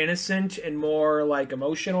more innocent and more like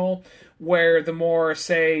emotional. Where the more,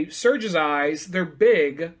 say, Surge's eyes, they're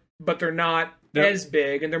big, but they're not as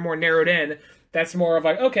big, and they're more narrowed in. That's more of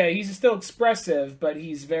like, okay, he's still expressive, but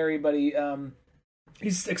he's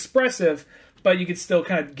expressive, but you can still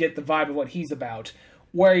kind of get the vibe of what he's about.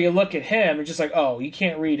 Where you look at him, and just like, oh, you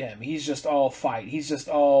can't read him. He's just all fight. He's just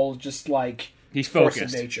all just like he's focused.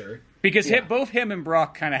 Force of nature. Because both him and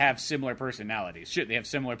Brock kind of have similar personalities. Shit, they have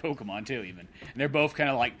similar Pokemon too, even. And they're both kind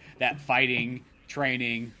of like that fighting,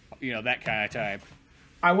 training, that kind of type.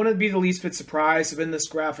 I wouldn't be the least bit surprised if in this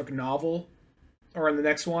graphic novel, or in the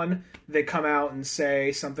next one, they come out and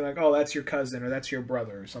say something like, oh, that's your cousin, or that's your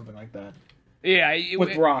brother, or something like that. Yeah.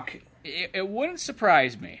 With Brock. It wouldn't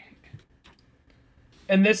surprise me.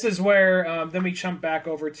 And this is where then we jump back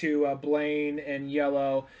over to Blaine and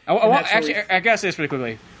Yellow. I gotta say this really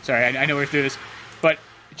quickly. Sorry, I know we're through this, but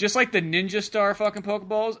just like the Ninja Star fucking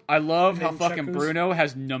Pokeballs, I love how fucking Bruno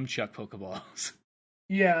has nunchuck Pokeballs.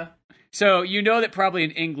 Yeah. So that probably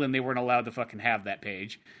in England they weren't allowed to fucking have that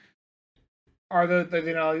page. Are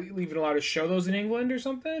they not even allowed to show those in England or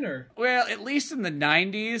something? Or well, at least in the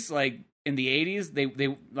 90s, like in the 80s,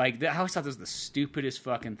 they like I always thought this was the stupidest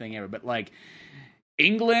fucking thing ever, but like.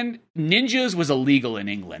 England, ninjas was illegal in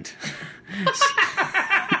England.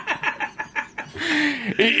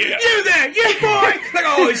 You there, you boy! Like,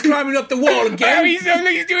 oh, he's climbing up the wall again. Oh,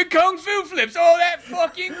 he's doing kung fu flips. Oh, that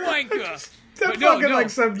fucking wanker.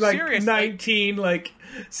 Some 19, like,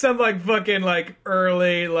 some, like, fucking, like,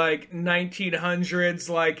 early, like, 1900s,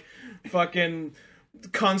 like, fucking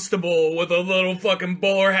constable with a little fucking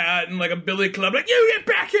bowler hat and, like, a billy club. Like, you get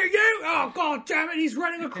back here, you! Oh, god damn it, he's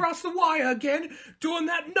running across the wire again, doing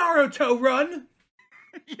that Naruto run.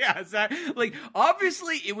 Yeah, like,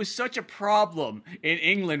 obviously it was such a problem in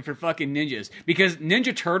England for fucking ninjas, because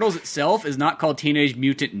Ninja Turtles itself is not called Teenage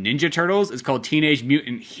Mutant Ninja Turtles, it's called Teenage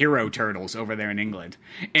Mutant Hero Turtles over there in England.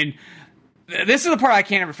 And this is the part I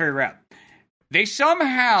can't ever figure out. They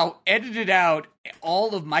somehow edited out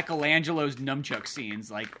all of Michelangelo's nunchuck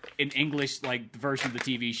scenes, like, in English, like, version of the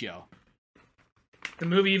TV show. The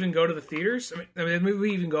movie even go to the theaters? I mean, the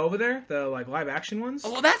movie even go over there? The, like, live-action ones?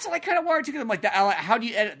 Well, that's what I kind of wanted to, because I'm like, how do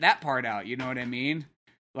you edit that part out? You know what I mean?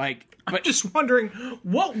 Like, but I'm just wondering,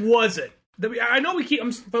 what was it? I know we keep,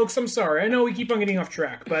 folks, I'm sorry. I know we keep on getting off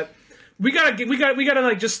track, but we gotta,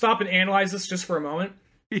 like, just stop and analyze this just for a moment.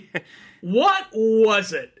 Yeah. What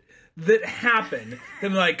was it that happened?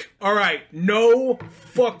 Then, like, all right, no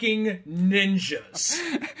fucking ninjas.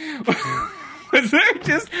 Was there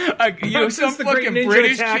just some fucking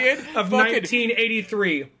British kid of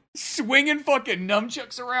 1983 swinging fucking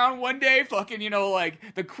nunchucks around one day? Fucking, like,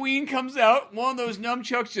 the queen comes out, one of those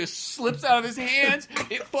nunchucks just slips out of his hands,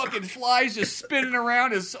 it fucking flies just spinning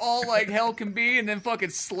around as all like hell can be, and then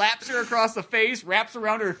fucking slaps her across the face, wraps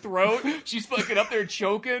around her throat, she's fucking up there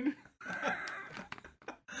choking.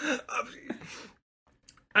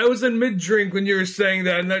 I was in mid-drink when you were saying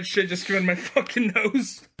that, and that shit just came in my fucking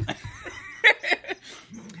nose.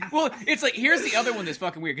 Well, it's like, here's the other one that's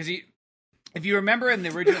fucking weird, because if you remember in the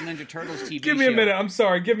original Ninja Turtles TV show... Give me a minute, I'm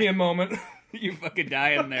sorry, give me a moment. You fucking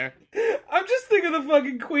dying there. I'm just thinking of the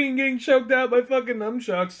fucking queen getting choked out by fucking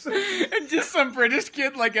nunchucks. And just some British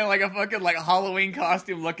kid like in like a fucking like Halloween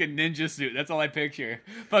costume looking ninja suit. That's all I picture.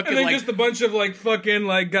 Fucking, and then like, just a bunch of like fucking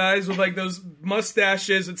like guys with like those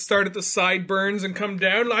mustaches that start at the sideburns and come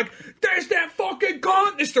down like, there's that fucking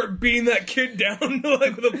gun! They start beating that kid down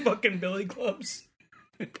like with the fucking billy clubs.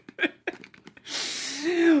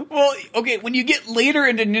 Well, okay, when you get later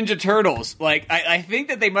into Ninja Turtles, like, I think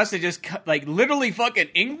that they must have just, like, literally fucking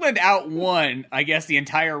England outwon, I guess, the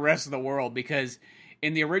entire rest of the world, because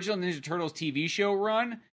in the original Ninja Turtles TV show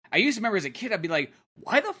run, I used to remember as a kid, I'd be like,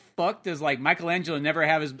 why the fuck does, like, Michelangelo never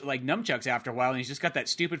have his, like, nunchucks after a while, and he's just got that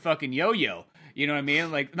stupid fucking yo-yo? You know what I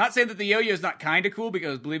mean? Like, not saying that the yo-yo is not kind of cool,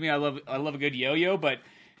 because, believe me, I love a good yo-yo, but...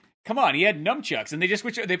 Come on, he had nunchucks, and they just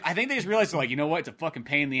switched. I think they just realized, like, you know what? It's a fucking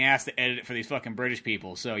pain in the ass to edit it for these fucking British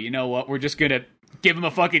people. So, you know what? We're just gonna give him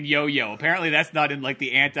a fucking yo-yo. Apparently, that's not in, like,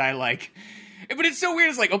 the anti, But it's so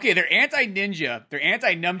weird. It's like, okay, they're anti-ninja, they're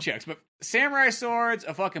anti-nunchucks, but samurai swords,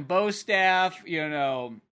 a fucking bow staff,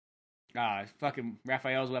 fucking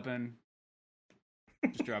Raphael's weapon.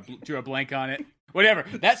 Just drew a blank on it. Whatever.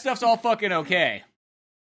 That stuff's all fucking okay.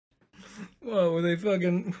 Whoa, were they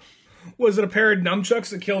fucking... Was it a pair of nunchucks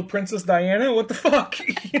that killed Princess Diana? What the fuck?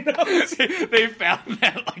 They found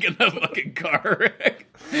that like in the fucking car wreck.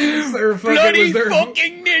 Bloody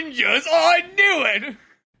fucking ninjas! Oh, I knew it!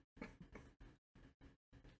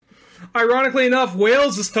 Ironically enough,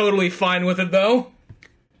 Wales is totally fine with it, though.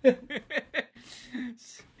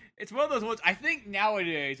 It's one of those ones, I think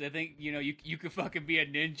nowadays, you could fucking be a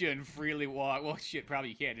ninja and freely walk. Well, shit, probably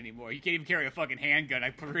you can't anymore. You can't even carry a fucking handgun.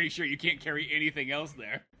 I'm pretty sure you can't carry anything else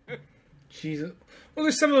there. Jesus. Well,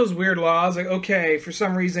 there's some of those weird laws, like, okay, for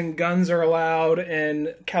some reason guns are allowed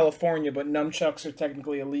in California, but nunchucks are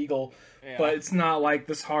technically illegal. Yeah. But it's not like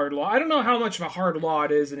this hard law. I don't know how much of a hard law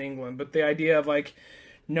it is in England, but the idea of, like,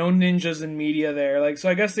 no ninjas in media there. Like, so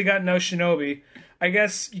I guess they got no shinobi. I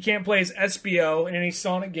guess you can't play as SBO in any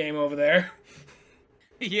Sonic game over there.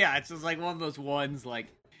 Yeah, it's just like one of those ones, like...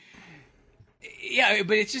 Yeah,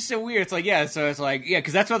 but it's just so weird. It's like, yeah, so it's like, yeah,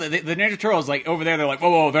 because that's what the Ninja Turtles, like, over there, they're like,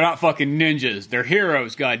 whoa, they're not fucking ninjas. They're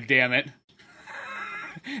heroes, goddammit.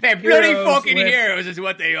 They're bloody fucking heroes is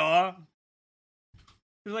what they are.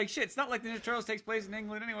 They're like, shit, it's not like the Ninja Turtles takes place in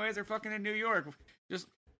England anyways. They're fucking in New York. Just,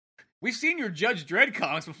 we've seen your Judge Dredd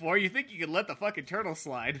comics before. You think you could let the fucking turtle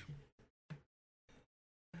slide.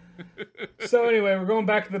 So anyway, we're going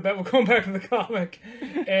back to the comic,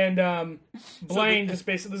 and Blaine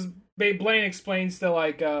Blaine explains to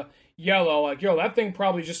like Yellow, like, yo, that thing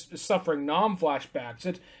probably just is suffering flashbacks.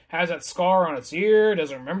 It has that scar on its ear,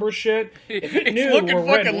 doesn't remember shit. If it it's looking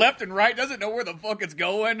fucking left and right, doesn't know where the fuck it's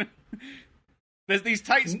going. There's these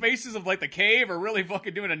tight spaces of like the cave are really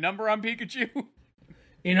fucking doing a number on Pikachu.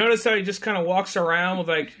 You notice how he just kind of walks around with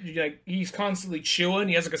like he's constantly chewing.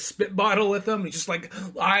 He has like a spit bottle with him. He's just like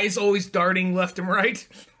eyes always darting left and right.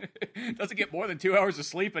 Doesn't get more than 2 hours of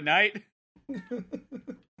sleep a night.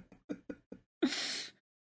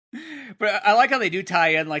 But I like how they do tie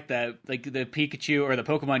in like the Pikachu or the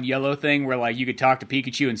Pokemon Yellow thing, where like you could talk to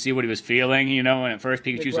Pikachu and see what he was feeling. You know, and at first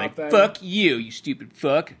Pikachu's like, "Fuck you, you stupid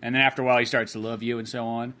fuck," and then after a while he starts to love you and so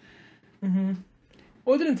on. Mm-hmm.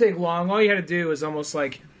 Well, it didn't take long. All you had to do was almost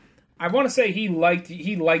like, I want to say he liked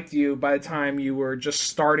you by the time you were just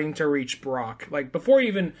starting to reach Brock. Like before you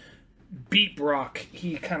even beat Brock,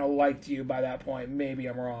 he kind of liked you by that point. Maybe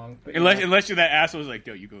I'm wrong, but unless you're that asshole who's like,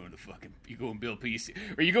 "Yo, you go and build PC,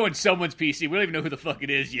 or you go in someone's PC. We don't even know who the fuck it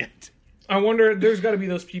is yet." I wonder. There's got to be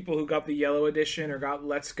those people who got the yellow edition or got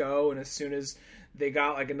Let's Go, and as soon as they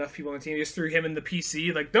got like enough people on the team, just threw him in the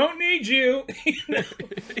PC. Like, don't need you.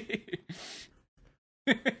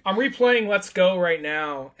 I'm replaying Let's Go right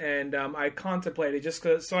now, and I contemplated just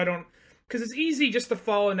because it's easy just to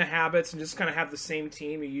fall into habits and just kind of have the same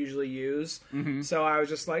team you usually use. Mm-hmm. So I was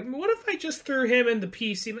just like, what if I just threw him in the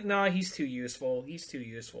PC? But no, he's too useful.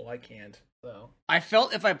 I can't. So I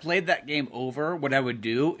felt if I played that game over, what I would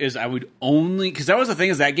do is I would only, because that was the thing,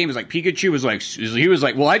 is that game is like Pikachu was like, he was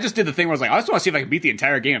like, well, I just did the thing where I was like, I just want to see if I can beat the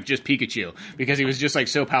entire game of just Pikachu, because he was just like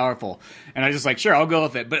so powerful, and I was just like, sure, I'll go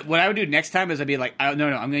with it. But what I would do next time is I'd be like, no, I'm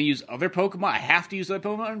going to use other Pokemon. I have to use other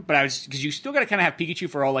Pokemon, but because you still got to kind of have Pikachu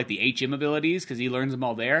for all like the HM abilities, because he learns them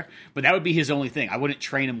all there. But that would be his only thing. I wouldn't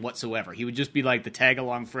train him whatsoever. He would just be like the tag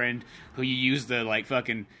along friend who you use the like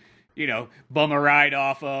fucking, you know, bum a ride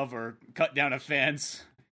off of, or cut down a fence,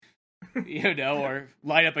 you know, or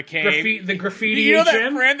light up a cave. The graffiti you know HM?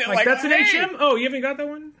 That friend that, like, that's hey! an HM? Oh, you haven't got that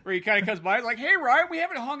one? Where he kind of comes by, like, hey, Ryan, we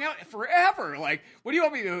haven't hung out forever. Like, what do you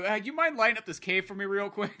want me to do? Do you mind lighting up this cave for me real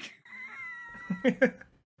quick?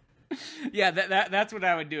 Yeah, that's what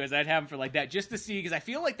I would do, is I'd have him for like that, just to see, because I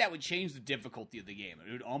feel like that would change the difficulty of the game.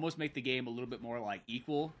 It would almost make the game a little bit more like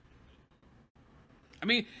equal. I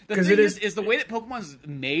mean, the thing is the way that Pokemon's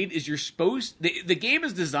made is the game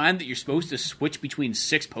is designed that you're supposed to switch between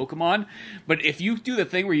 6 Pokemon, but if you do the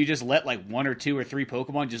thing where you just let like 1 or 2 or 3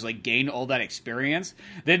 Pokemon just like gain all that experience,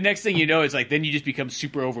 then next thing you know is like then you just become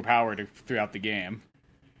super overpowered throughout the game.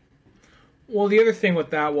 Well, the other thing with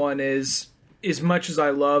that one is, as much as I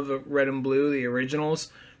love Red and Blue, the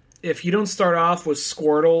originals, if you don't start off with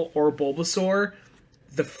Squirtle or Bulbasaur,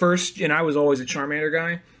 and I was always a Charmander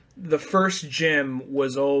guy, the first gym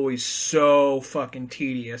was always so fucking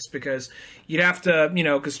tedious, because you'd have to, you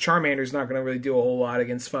know, because Charmander's not going to really do a whole lot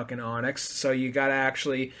against fucking Onix, so you got to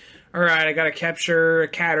actually, alright, I got to capture a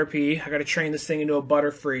Caterpie, I got to train this thing into a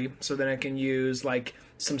Butterfree, so then I can use, like,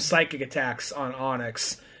 some psychic attacks on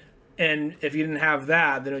Onix. And if you didn't have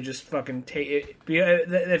that, then it would just fucking if you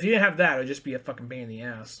didn't have that, it would just be a fucking pain in the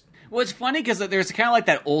ass. Well, it's funny because there's kind of like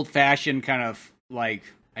that old-fashioned kind of, like,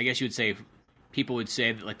 I guess you would say, people would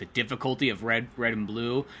say that like the difficulty of red and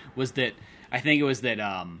blue was that I think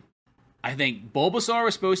Bulbasaur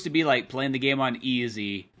was supposed to be like playing the game on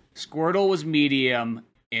easy, Squirtle was medium,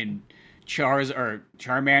 and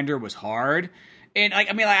Charmander was hard. And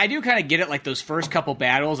I do kind of get it, like those first couple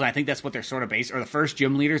battles, and I think that's what they're sort of based, or the first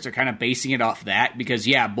gym leaders are kind of basing it off that, because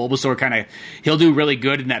Bulbasaur he'll do really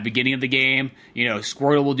good in that beginning of the game. You know,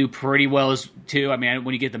 Squirtle will do pretty well too. I mean,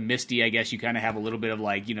 when you get the Misty, I guess you kind of have a little bit of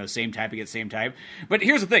like, you know, same type against same type. But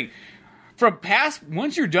here's the thing.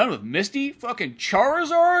 Once you're done with Misty, fucking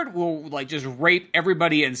Charizard will, like, just rape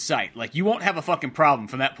everybody in sight. Like, you won't have a fucking problem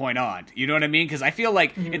from that point on. You know what I mean? Because I feel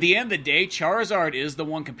like, at the end of the day, Charizard is the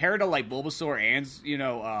one, compared to, like, Bulbasaur and, you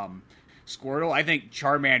know, Squirtle, I think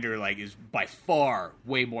Charmander, like, is by far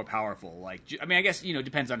way more powerful. Like, I mean, I guess, you know, it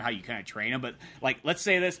depends on how you kind of train them, but, like, let's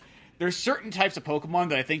say this. There's certain types of Pokemon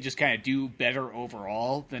that I think just kind of do better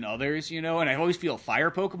overall than others, you know, and I always feel fire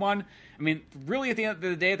Pokemon, I mean, really at the end of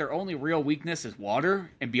the day, their only real weakness is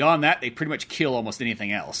water, and beyond that, they pretty much kill almost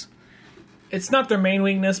anything else. It's not their main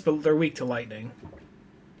weakness, but they're weak to lightning.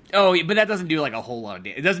 Oh, but that doesn't do like a whole lot of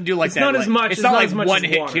damage. It doesn't do like it's that. Not as much. It's not like much one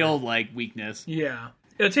hit kill like weakness. Yeah.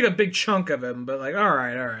 It'll take a big chunk of him, but like, all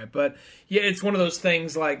right. But yeah, it's one of those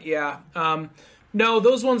things like, yeah. No,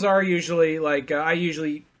 those ones are usually like,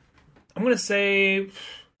 I'm going to say,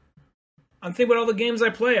 I'm thinking about all the games I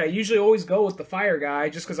play. I usually always go with the fire guy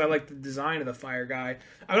just because I like the design of the fire guy.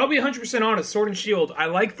 I'll be 100% honest, Sword and Shield, I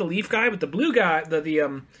like the leaf guy, but the blue guy,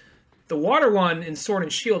 the water one in Sword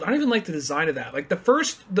and Shield, I don't even like the design of that. Like the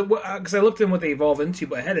first, because I looked at what they evolve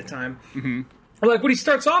into ahead of time. Mm-hmm. Like what he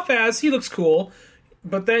starts off as, he looks cool,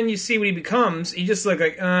 but then you see what he becomes, he just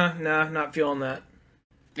like nah, not feeling that.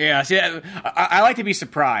 Yeah, see, I like to be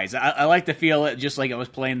surprised. I like to feel it just like I was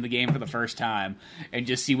playing the game for the first time and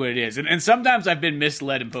just see what it is. And sometimes I've been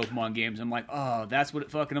misled in Pokemon games. I'm like, oh, that's what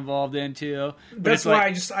it fucking evolved into. But that's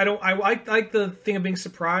why I like the thing of being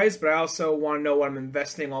surprised, but I also want to know what I'm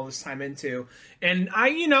investing all this time into. And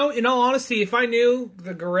in all honesty, if I knew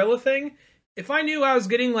the gorilla thing, if I knew I was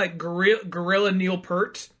getting like gorilla Neil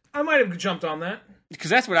Peart, I might have jumped on that. Because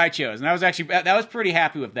that's what I chose, and I was pretty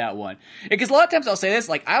happy with that one. Because a lot of times I'll say this,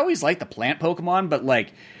 like, I always like the plant Pokemon, but,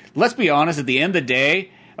 like, let's be honest, at the end of the day,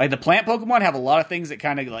 like, the plant Pokemon have a lot of things that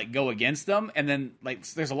kind of, like, go against them, and then, like,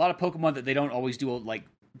 there's a lot of Pokemon that they don't always do, like,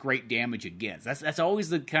 great damage against. That's always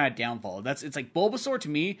the kind of downfall. It's like Bulbasaur, to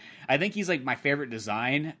me, I think he's, like, my favorite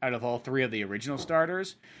design out of all three of the original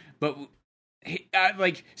starters, but...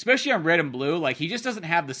 especially on Red and Blue, like, he just doesn't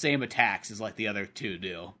have the same attacks as, like, the other two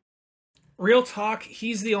do. Real talk,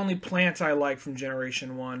 he's the only plant I like from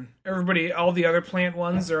Generation 1. All the other plant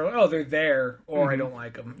ones they're there, or I don't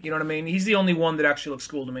like them. You know what I mean? He's the only one that actually looks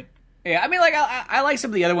cool to me. Yeah, I mean, like, I like some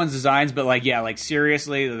of the other ones' designs, but, like, yeah, like,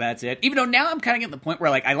 seriously, that's it. Even though now I'm kind of getting to the point where,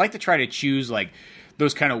 like, I like to try to choose, like,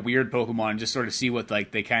 those kind of weird Pokemon and just sort of see what, like,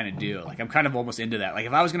 they kind of do. Like, I'm kind of almost into that. Like,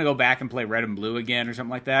 if I was going to go back and play Red and Blue again or something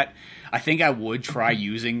like that, I think I would try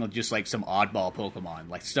using just, like, some oddball Pokemon.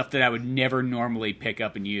 Like, stuff that I would never normally pick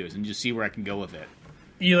up and use and just see where I can go with it.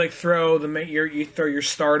 You, like, throw your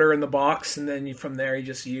starter in the box, and then from there you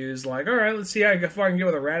just use, like, all right, let's see how far I can get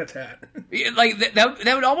with a Rattata. Yeah, like, that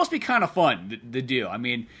would almost be kind of fun to do. I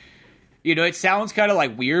mean... it sounds kind of,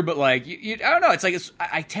 like, weird, but, like, I don't know. It's like,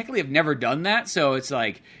 I technically have never done that, so it's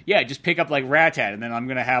like, yeah, just pick up, like, Rattata, and then I'm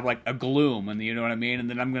going to have, like, a Gloom, and you know what I mean? And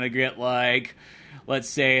then I'm going to get, like, let's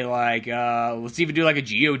say, like, let's even do, like, a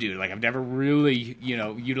Geodude. Like, I've never really,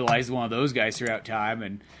 utilized one of those guys throughout time,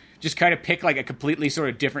 and just kind of pick, like, a completely sort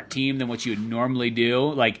of different team than what you would normally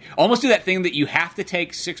do. Like, almost do that thing that you have to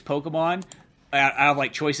take 6 Pokemon out of,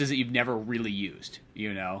 like, choices that you've never really used,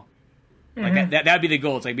 Like, that'd be the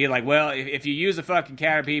goal. It's like, being like, well, if you use the fucking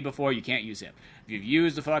Caterpie before, you can't use him. If you've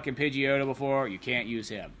used the fucking Pidgeotto before, you can't use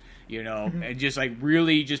him. And just, like,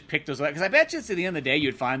 really just pick those... Because I bet you at the end of the day,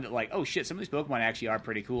 you'd find that, like, oh, shit, some of these Pokemon actually are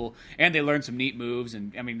pretty cool. And they learn some neat moves.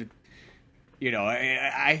 And, I mean,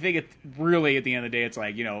 I think it really, at the end of the day, it's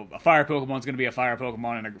like, a fire Pokemon's going to be a fire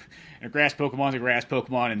Pokemon, and a grass Pokemon's a grass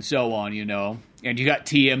Pokemon, and so on, And you got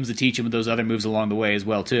TMs to teach them those other moves along the way as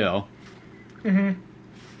well, too. Mm-hmm.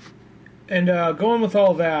 And going with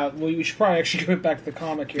all that, we should probably actually go back to the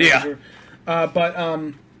comic here. Yeah.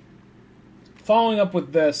 But following up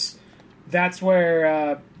with this, that's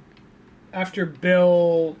where after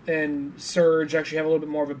Bill and Surge actually have a little bit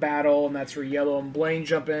more of a battle, and that's where Yellow and Blaine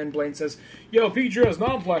jump in. Blaine says, yo, Pikachu has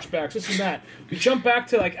non-flashbacks, this and that. We jump back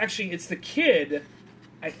to, like, actually, it's the kid.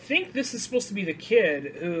 I think this is supposed to be the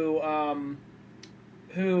kid who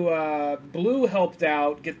Blue helped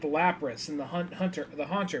out get the Lapras and the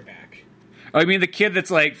Haunter back. Oh, you mean the kid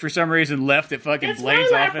that's, like, for some reason left at fucking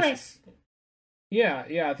Blaine's office? Yeah,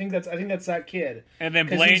 I think that's that kid. And then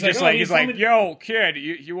Blaine he's like, yo, kid,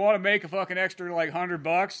 you want to make a fucking extra, like,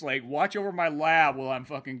 $100? Like, watch over my lab while I'm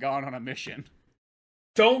fucking gone on a mission.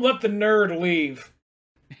 Don't let the nerd leave.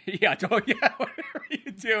 Whatever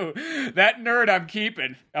you do. That nerd I'm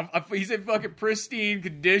keeping. He's in fucking pristine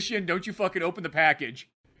condition. Don't you fucking open the package.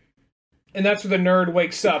 And that's where the nerd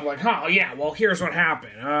wakes up, like, oh, yeah, well, here's what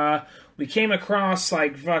happened. We came across,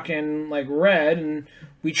 like, fucking, like, Red, and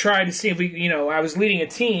we tried to see if we, I was leading a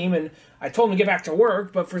team, and I told him to get back to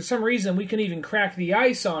work, but for some reason we couldn't even crack the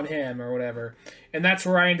ice on him, or whatever. And that's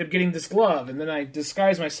where I ended up getting this glove, and then I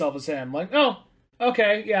disguised myself as him. Like, oh,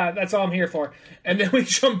 okay, yeah, that's all I'm here for. And then we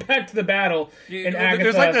jump back to the battle, and Agatha...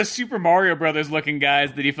 There's, like, those Super Mario Brothers looking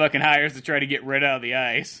guys that he fucking hires to try to get rid of the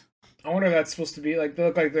ice. I wonder if that's supposed to be, like, they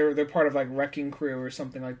look like they're part of, like, Wrecking Crew or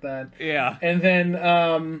something like that. Yeah. And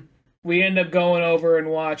then, we end up going over and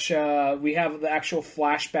watch, we have the actual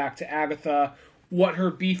flashback to Agatha, what her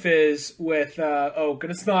beef is with Oak. And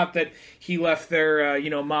it's not that he left their,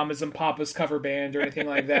 Mamas and Papas cover band or anything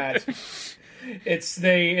like that. It's,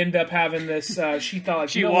 they end up having this, she thought, like,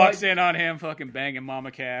 she walks in on him fucking banging Mama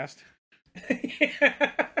Cast.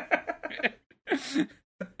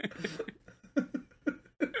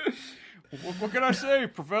 What can I say?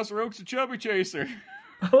 Professor Oak's a chubby chaser.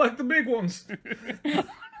 I like the big ones.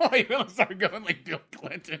 He really started going like Bill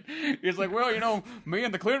Clinton. He's like, well, me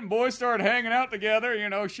and the Clinton boys started hanging out together.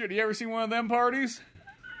 Shit, you ever seen one of them parties?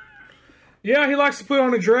 Yeah, he likes to put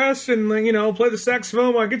on a dress and, play the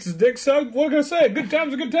saxophone while he gets his dick sucked. What can I say? Good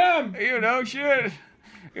time's a good time. Shit.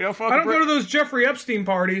 I don't go to those Jeffrey Epstein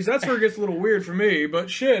parties. That's where it gets a little weird for me. But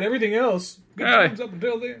shit, everything else, good times up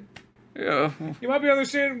until then. Yeah. You might be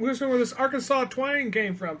understanding where this Arkansas twang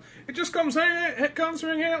came from. It just comes from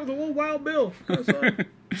hanging out with a little Wild Bill.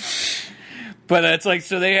 But it's like,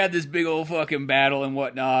 so they had this big old fucking battle and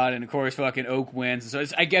whatnot, and of course fucking Oak wins. So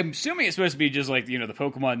I'm assuming it's supposed to be just like, the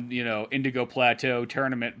Pokemon, Indigo Plateau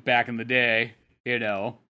tournament back in the day,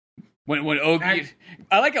 When Oak...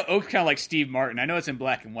 I like how Oak's kind of like Steve Martin. I know it's in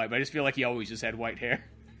black and white, but I just feel like he always just had white hair.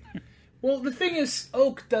 Well, the thing is,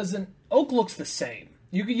 Oak looks the same.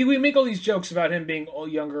 We make all these jokes about him being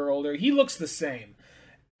younger or older. He looks the same.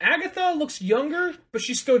 Agatha looks younger, but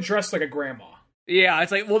she's still dressed like a grandma. Yeah,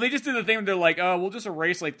 it's like, well, they just do the thing where they're like, oh, we'll just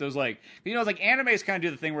erase like those, like, like animes kind of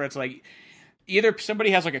do the thing where it's like, either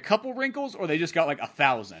somebody has like a couple wrinkles or they just got like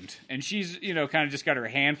 1,000. And she's, kind of just got her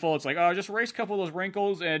handful. It's like, oh, just erase a couple of those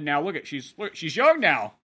wrinkles and now look, she's young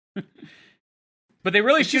now. But they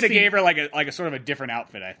really should have gave her like a sort of a different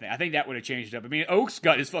outfit, I think. I think that would have changed it up. I mean, Oak's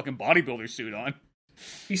got his fucking bodybuilder suit on.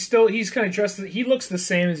 He's kind of dressed, he looks the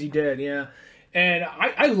same as he did, yeah. And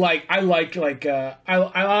I like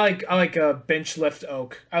a bench lift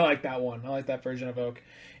Oak. I like that one. I like that version of Oak.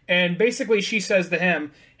 And basically she says to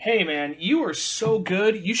him, hey man, you are so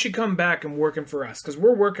good, you should come back and working for us, because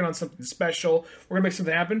we're working on something special. We're going to make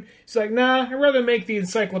something happen. He's like, nah, I'd rather make the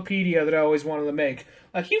encyclopedia that I always wanted to make.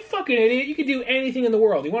 Like, you fucking idiot, you could do anything in the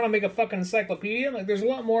world. You want to make a fucking encyclopedia? Like, there's a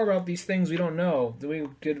lot more about these things we don't know that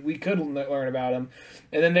we could learn about them.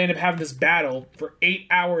 And then they end up having this battle for 8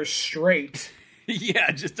 hours straight.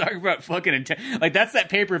 Yeah, just talking about fucking like, that's that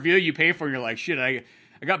pay-per-view you pay for and you're like, shit, I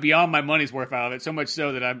got beyond my money's worth out of it, so much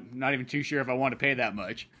so that I'm not even too sure if I want to pay that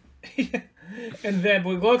much. And then,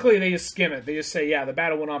 but luckily, they just skim it. They just say, yeah, the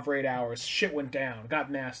battle went on for 8 hours. Shit went down.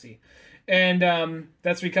 Got nasty. And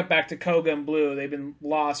that's when we cut back to Koga and Blue. They've been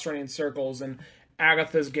lost, running in circles, and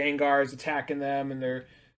Agatha's Gengar is attacking them, and they're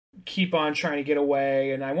keep on trying to get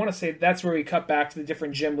away. And I want to say that's where we cut back to the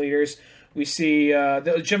different gym leaders. We see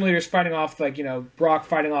the gym leaders fighting off, Brock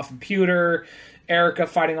fighting off in Pewter, Erica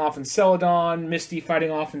fighting off in Celadon, Misty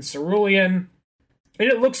fighting off in Cerulean. And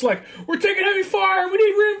it looks like, we're taking heavy fire, we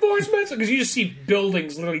need reinforcements! Because you just see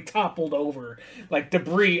buildings literally toppled over, like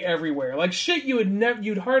debris everywhere. Like shit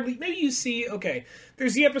you'd hardly, maybe you see, okay,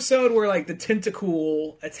 there's the episode where like the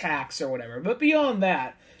Tentacool attacks or whatever. But beyond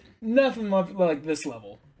that, nothing like this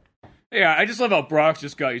level. Yeah, I just love how Brock's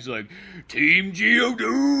he's like, Team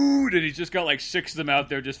Geodude! And he's just got like 6 of them out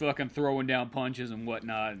there just fucking throwing down punches and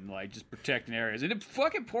whatnot and like just protecting areas. And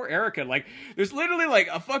fucking poor Erica, like, there's literally like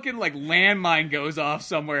a fucking like landmine goes off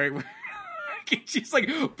somewhere. She's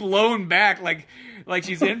like blown back like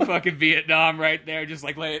she's in fucking Vietnam right there, just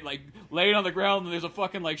like laying on the ground, and there's a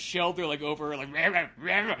fucking like shelter like over her, like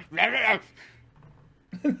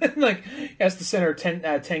like has to send her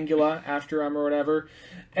Tangela after him or whatever.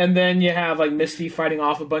 And then you have like Misty fighting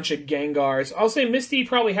off a bunch of Gengars. I'll say Misty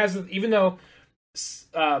probably has, even though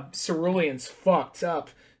Cerulean's fucked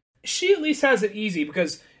up, she at least has it easy,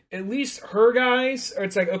 because at least her guys, or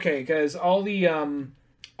it's like, okay, because all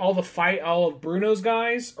of Bruno's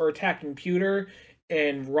guys are attacking Pewter,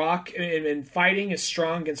 and Rock and fighting is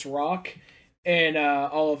strong against Rock, and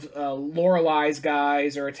all of Lorelei's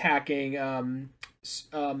guys are attacking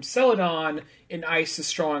Celadon, and Ice is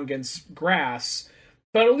strong against Grass.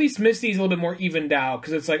 But at least Misty's a little bit more evened out,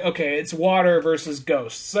 because it's like, okay, it's water versus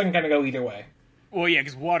ghosts, so I can kind of go either way. Well, yeah,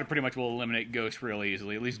 because water pretty much will eliminate ghosts real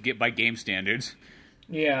easily, at least by game standards.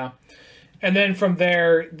 Yeah. And then from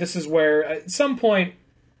there, this is where, at some point,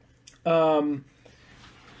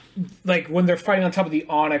 like when they're fighting on top of the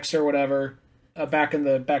Onyx or whatever, back in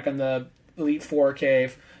the Elite Four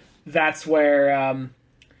cave, that's where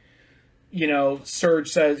Surge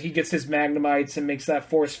says he gets his Magnemites and makes that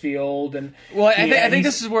force field. And well, I think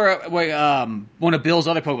this is where one of Bill's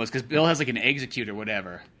other Pokemon, because Bill has like an Execute or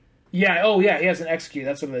whatever. Yeah, oh yeah, he has an Execute.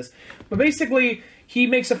 That's what it is. But basically, he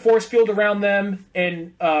makes a force field around them,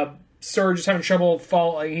 and Surge is having trouble.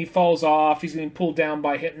 He falls off. He's getting pulled down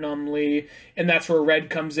by Hitmonlee, and that's where Red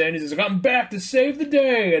comes in. He's like, "I'm back to save the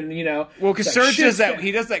day," and well, because Surge does that.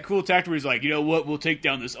 He does that cool tactic where he's like, you know what? We'll take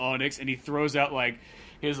down this Onyx, and he throws out like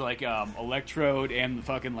his Electrode and the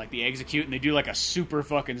fucking like the Execute, and they do like a super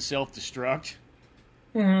fucking self-destruct.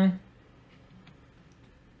 Mm-hmm.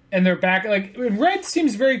 And they're back. Like, Red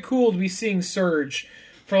seems very cool to be seeing Surge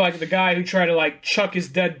for like the guy who tried to like chuck his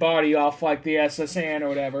dead body off like the SSN or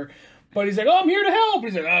whatever. But he's like, "Oh, I'm here to help."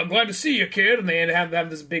 He's like, "Oh, I'm glad to see you, kid." And they end up having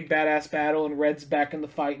this big badass battle, and Red's back in the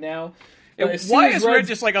fight now. Why is Red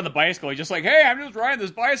just like on the bicycle? He's just like, "Hey, I'm just riding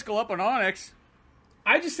this bicycle up on Onyx."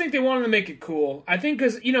 I just think they wanted to make it cool. I think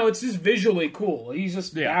because, it's just visually cool. He's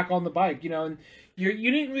just back on the bike, and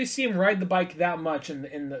you didn't really see him ride the bike that much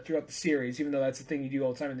throughout the series, even though that's the thing you do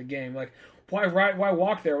all the time in the game. Like, Why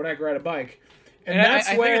walk there when I could ride a bike? And that's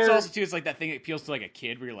I think it's also too. It's like that thing that appeals to like a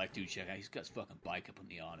kid, where you're like, dude, check out, he's got his fucking bike up on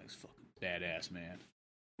the awning. Fucking badass, man.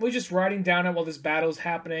 We're just riding down it while this battle's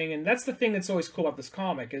happening, and that's the thing that's always cool about this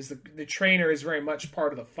comic is the trainer is very much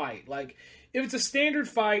part of the fight. Like, if it's a standard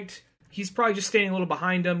fight, he's probably just standing a little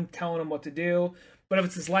behind him, telling him what to do. But if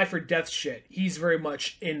it's his life or death shit, he's very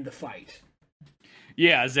much in the fight.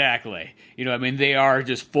 Yeah, exactly. You know, I mean, they are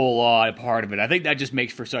just full on part of it. I think that just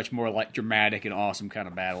makes for such more like dramatic and awesome kind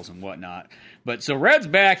of battles and whatnot. But so Red's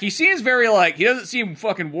back. He seems very like, he doesn't seem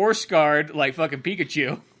fucking war scarred like fucking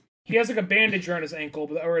Pikachu. He has like a bandage around his ankle,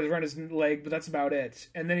 or around his leg, but that's about it.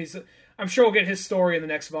 And then I'm sure we'll get his story in the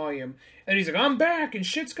next volume. And he's like, I'm back, and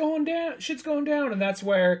shit's going down. And that's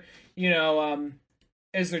where, you know,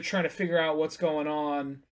 as they're trying to figure out what's going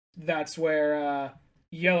on, that's where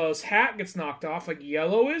Yellow's hat gets knocked off. Like,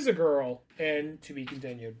 Yellow is a girl, and to be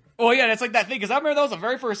continued. Oh yeah, it's like that thing, because I remember that was the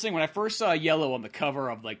very first thing when I first saw Yellow on the cover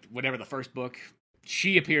of like whatever the first book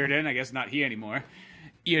she appeared in. I guess not he anymore.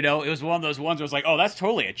 You know, it was one of those ones where it was like, oh, that's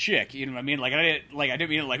totally a chick. You know what I mean? Like, I didn't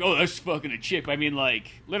mean like, oh, that's fucking a chick. But I mean,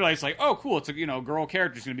 like, literally, it's like, oh, cool, it's a, you know, girl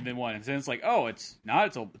character's gonna be the one. And then it's like, oh, it's not.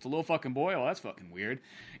 It's a little fucking boy. Oh, that's fucking weird.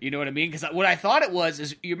 You know what I mean? Because what I thought it was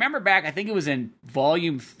is, you remember back, I think it was in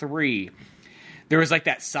Volume 3, there was like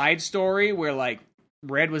that side story where like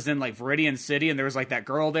Red was in like Viridian City, and there was like that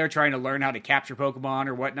girl there trying to learn how to capture Pokemon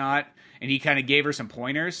or whatnot, and he kind of gave her some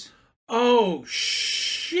pointers. Oh,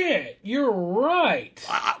 shit. You're right.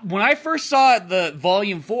 When I first saw the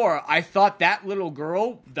Volume 4, I thought that little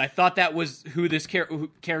girl, I thought that was who this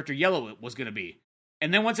character Yellow was going to be.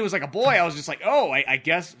 And then once it was like a boy, I was just like, oh, I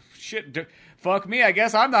guess, shit, fuck me, I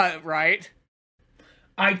guess I'm not right.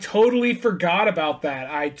 I totally forgot about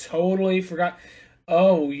that. I totally forgot.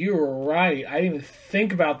 Oh, you were right. I didn't even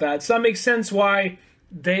think about that. So that makes sense why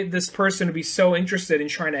this person would be so interested in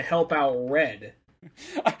trying to help out Red.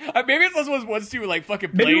 Maybe it's those ones too, like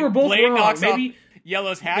fucking Maybe we're both Blade wrong. knocks Maybe off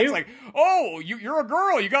Yellow's hat. It's like, oh, you're a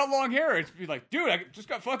girl, you got long hair. It's like, dude, I just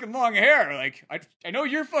got fucking long hair. Like, I know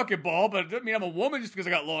you're fucking bald, but it doesn't mean I'm a woman just because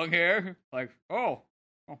I got long hair. Like, oh,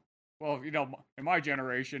 well, you know, in my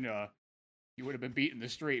generation, you would have been beat in the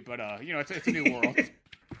street, but you know, it's a new world.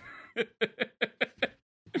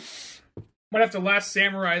 Might have to Last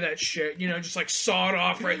Samurai that shit, you know, just like saw it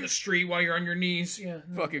off right in the street while you're on your knees. Yeah,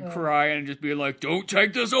 fucking crying and just being like, "Don't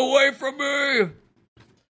take this away from me."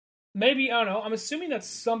 Maybe, I don't know. I'm assuming that's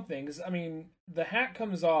something, because I mean, the hat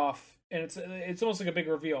comes off and it's almost like a big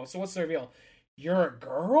reveal. So what's the reveal? You're a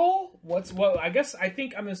girl? I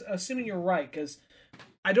think I'm assuming you're right, because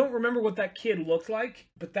I don't remember what that kid looked like,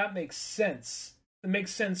 but that makes sense. It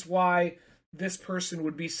makes sense why this person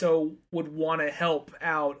would want to help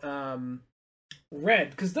out Red,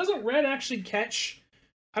 because doesn't Red actually catch?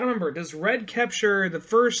 I don't remember. Does Red capture the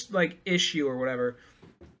first like issue or whatever,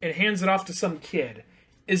 and hands it off to some kid?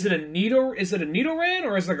 Is it a Nidoran,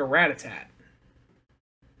 or is it like a Rattata?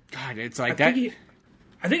 God, it's like that.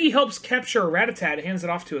 I think he helps capture a Rattata and hands it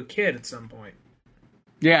off to a kid at some point.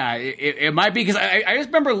 Yeah, it might be, because I just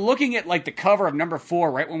remember looking at like the cover of number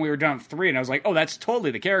 4 right when we were done with 3, and I was like, oh, that's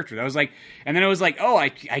totally the character. I was like, and then I was like, oh, I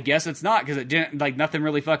guess it's not, because it didn't, like, nothing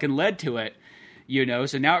really fucking led to it, you know.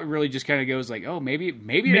 So now it really just kind of goes like, oh, maybe it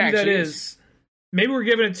actually that is. Maybe we're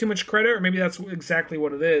giving it too much credit, or maybe that's exactly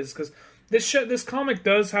what it is, because this comic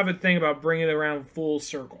does have a thing about bringing it around full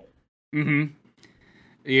circle. Mm-hmm.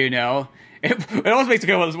 You know, it almost makes it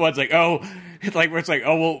go one of those ones like, oh. It's like, where it's like,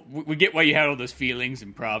 oh, well, we get why you had all those feelings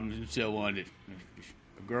and problems and so on.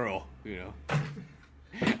 A girl, you know.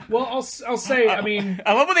 Well, I'll say, I mean,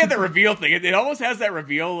 I love when they have that reveal thing. It almost has that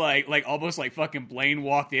reveal, like almost like fucking Blaine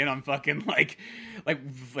walked in on fucking like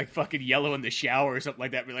fucking Yellow in the shower or something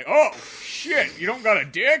like that. Be like, oh shit, you don't got a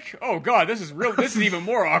dick? Oh god, this is real. This is even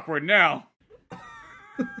more awkward now.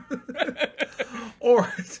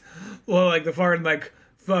 Or, well, like the part like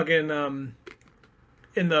fucking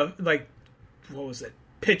in the like. What was it?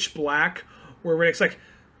 Pitch Black, where Rick's like,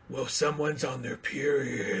 well, someone's on their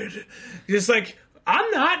period. Just like, I'm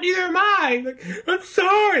not, neither am I. Like, I'm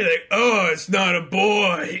sorry. Like, oh, it's not a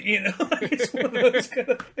boy. You know, like, it's one of those kind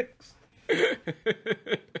of things.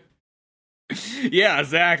 Yeah,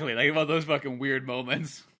 exactly. Like about those fucking weird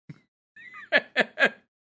moments.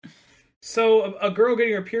 So, a girl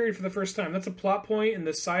getting her period for the first time, that's a plot point in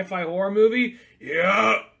this sci-fi horror movie?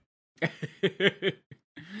 Yeah.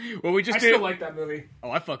 Well, I still like that movie. Oh,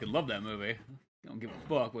 I fucking love that movie. I don't give a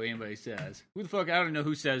fuck what anybody says. Who the fuck? I don't know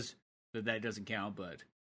who says that doesn't count, but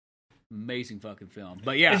amazing fucking film.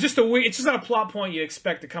 But yeah, it's just not a plot point you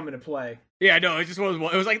expect to come into play. Yeah, no, it just was.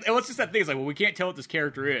 It was like, it was just that thing. It's like, well, we can't tell what this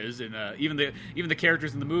character is, and even the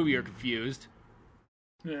characters in the movie are confused.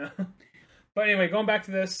 Yeah. But anyway, going back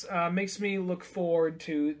to this, makes me look forward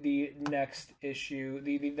to the next issue,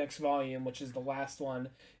 the next volume, which is the last one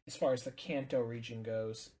as far as the Kanto region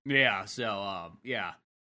goes. Yeah, so, yeah.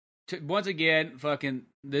 Once again, fucking,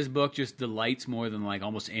 this book just delights more than, like,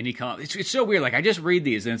 almost any it's so weird. Like, I just read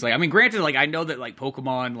these, and it's like, I mean, granted, like, I know that, like,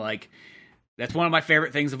 Pokemon, like, that's one of my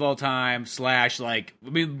favorite things of all time, / like, I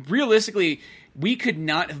mean, realistically, we could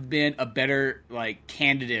not have been a better, like,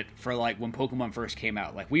 candidate for, like, when Pokemon first came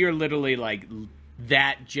out. Like, we are literally, like,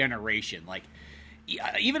 that generation. Like,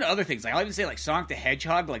 even other things. Like, I'll even say, like, Sonic the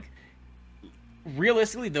Hedgehog, like,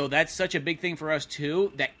 realistically, though, that's such a big thing for us,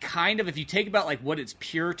 too, that kind of, if you take about, like, what its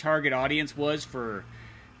pure target audience was for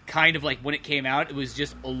kind of, like, when it came out, it was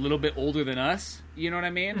just a little bit older than us. You know what I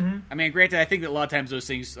mean? Mm-hmm. I mean, granted, I think that a lot of times those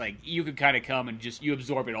things, like, you could kind of come and just, you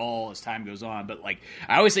absorb it all as time goes on. But, like,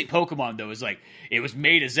 I always think Pokemon, though, is, like, it was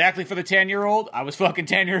made exactly for the 10-year-old. I was fucking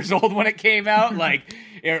 10 years old when it came out. Like,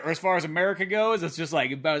 or as far as America goes, it's just,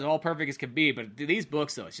 like, about as all perfect as can be. But these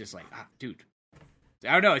books, though, it's just like, dude,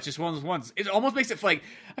 I don't know. It's just one of those ones. It almost makes it like,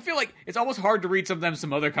 I feel like it's almost hard to read sometimes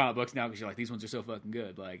some other comic books now because you're like, these ones are so fucking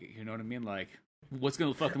good. Like, you know what I mean? Like, what's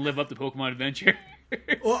gonna fucking live up to Pokemon Adventure?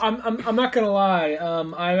 Well, I'm not gonna lie.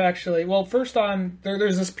 I've actually, well, first on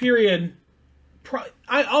there's this period.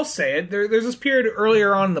 I'll say it. There's this period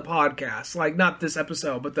earlier on in the podcast, like not this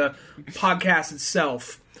episode, but the podcast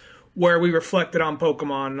itself, where we reflected on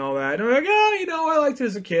Pokemon and all that. And we're like, I liked it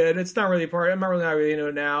as a kid. It's not really part. I'm not really into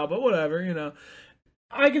it now, but whatever,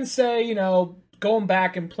 I can say, going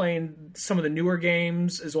back and playing some of the newer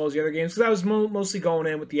games as well as the other games, because I was mostly going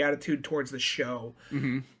in with the attitude towards the show.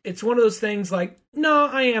 Mm-hmm. It's one of those things like, no,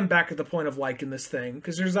 I am back at the point of liking this thing,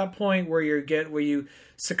 because there's that point where you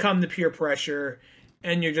succumb to peer pressure,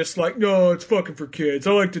 and you're just like, no, it's fucking for kids.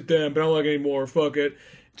 I liked it then, but I don't like it anymore. Fuck it.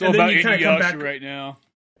 It's all about Inuyasha right now.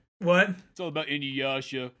 What? It's all about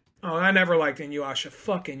Inuyasha. Oh, I never liked Inuyasha.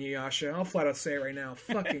 Fuck Inuyasha. I'll flat out say it right now.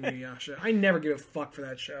 Fuck Inuyasha. I never give a fuck for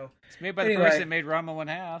that show. It's made by the person that made Ranma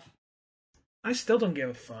 1/2. I still don't give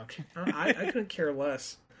a fuck. I couldn't care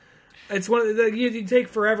less. It's one of the, you take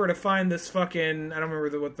forever to find this fucking, I don't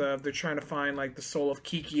remember they're trying to find, like, the soul of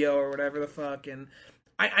Kikyo or whatever the fuck, and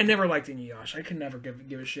I never liked Inuyasha. I could never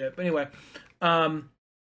give a shit. But anyway,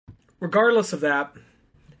 regardless of that,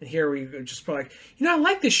 and here we just like, I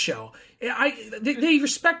like this show. They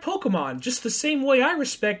respect Pokemon just the same way I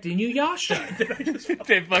respect Inuyasha.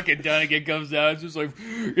 Then fucking Dunnigan comes out. It's just like,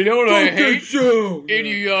 you know what I hate? Show.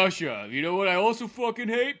 Inuyasha. You know what I also fucking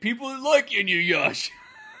hate? People that like Inuyasha.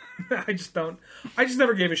 I just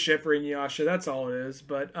never gave a shit for Inuyasha. That's all it is.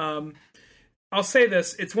 But I'll say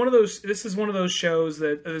this: this is one of those shows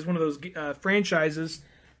that is one of those franchises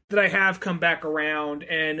that I have come back around,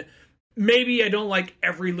 and maybe I don't like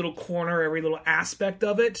every little corner, every little aspect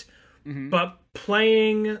of it, but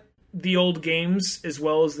playing the old games as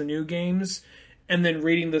well as the new games, and then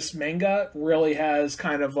reading this manga really has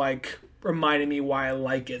kind of like reminded me why I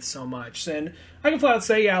like it so much. And I can flat out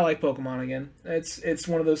say, I like Pokemon again. It's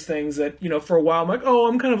one of those things that, for a while I'm like,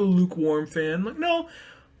 I'm kind of a lukewarm fan. Like, no,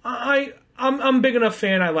 I'm a big enough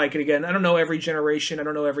fan. I like it again. I don't know every generation. I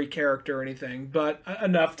don't know every character or anything, but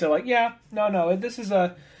enough to like, this is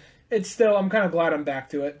it's still, I'm kind of glad I'm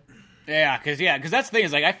back to it. Yeah, because that's the thing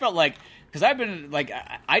is, like, I felt like, because I've been, like,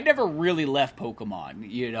 I never really left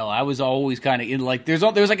Pokemon, I was always kind of in, like, there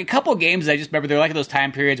was, like, a couple games I just remember, there were, like, those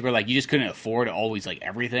time periods where, like, you just couldn't afford always, like,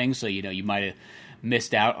 everything, so, you might have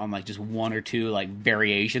missed out on, like, just one or two, like,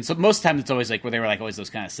 variations, so most of the time it's always, like, where they were, like, always those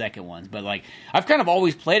kind of second ones, but, like, I've kind of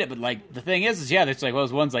always played it, but, like, the thing is, there's, like,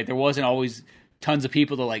 those ones, like, there wasn't always tons of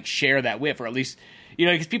people to, like, share that with, or at least,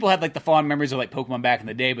 because people had, like, the fond memories of, like, Pokemon back in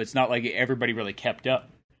the day, but it's not like everybody really kept up.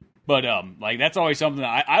 But, like, that's always something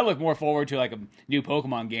that I look more forward to, like, a new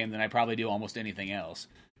Pokemon game than I probably do almost anything else.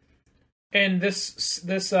 And this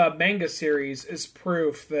manga series is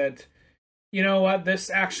proof that, this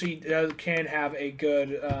actually can have a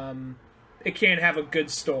good, it can have a good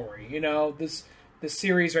story. This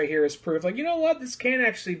series right here is proof, like, this can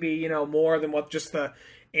actually be, more than what just the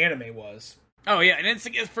anime was. Oh, yeah, and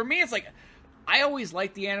for me, it's like, I always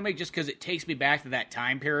like the anime just because it takes me back to that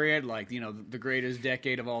time period, like, the greatest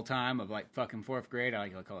decade of all time of, like, fucking fourth grade. I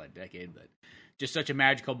like to call it a decade, but just such a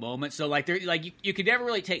magical moment. So, like, you could never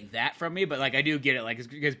really take that from me, but, like, I do get it, like, it's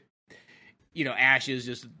because, Ash is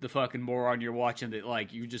just the fucking moron you're watching that,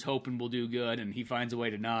 like, you're just hoping will do good, and he finds a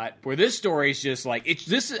way to not. Where this story is just, like, I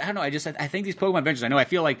don't know, I think these Pokemon Adventures, I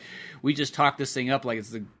feel like we just talked this thing up like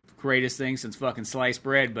it's the greatest thing since fucking sliced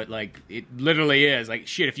bread, but, like, it literally is. Like,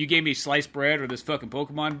 shit, if you gave me sliced bread or this fucking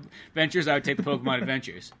Pokemon Adventures, I would take the Pokemon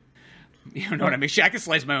Adventures. You know what I mean? Shit, I can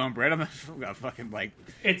slice my own bread. I'm not fucking, like...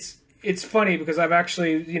 It's it's funny because I've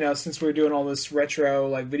actually, since we were doing all this retro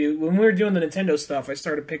like video, when we were doing the Nintendo stuff, I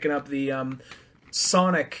started picking up the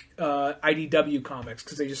Sonic IDW comics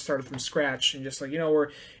because they just started from scratch and just like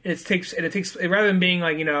where it takes rather than being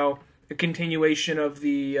like a continuation of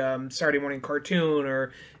the Saturday morning cartoon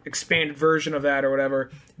or expanded version of that or whatever,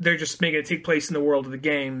 they're just making it take place in the world of the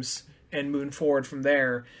games and moving forward from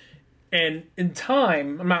there. And in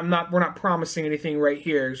time, we're not promising anything right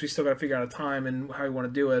here because we still got to figure out a time and how we want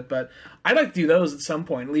to do it. But I'd like to do those at some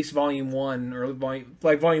point, at least Volume 1 or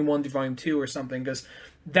Volume 1 to Volume 2 or something, because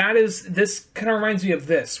this kind of reminds me of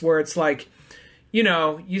this, where it's like,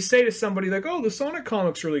 you say to somebody like, "Oh, the Sonic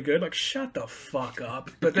comic's really good." Like, shut the fuck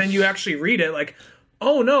up. But then you actually read it, like,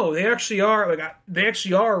 oh no, they actually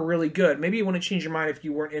are really good. Maybe you wouldn't change your mind if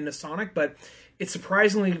you weren't into Sonic, but it's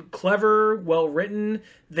surprisingly clever, well written.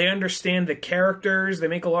 They understand the characters. They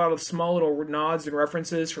make a lot of small little nods and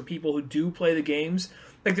references for people who do play the games.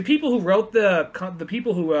 Like the people who wrote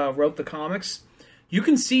wrote the comics, you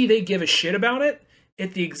can see they give a shit about it.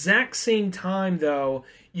 At the exact same time, though,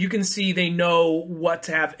 you can see they know what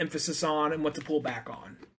to have emphasis on and what to pull back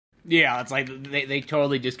on. Yeah, it's like they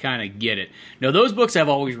totally just kind of get it. No, those books I've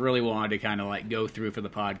always really wanted to kind of like go through for the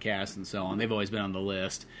podcast and so on. They've always been on the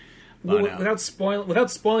list. But, without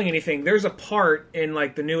spoiling anything, there's a part in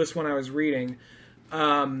like the newest one I was reading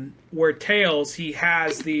where Tails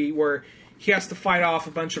where he has to fight off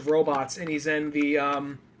a bunch of robots, and he's in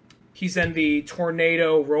the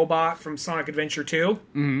tornado robot from Sonic Adventure 2.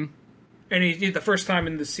 Mm-hmm. And he's the first time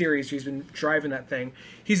in the series he's been driving that thing.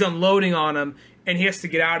 He's unloading on him, and he has to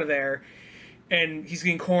get out of there. And he's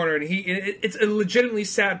getting cornered. And it's a legitimately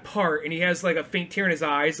sad part, and he has like a faint tear in his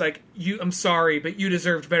eyes. Like, I'm sorry, but you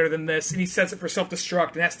deserved better than this. And he sets it for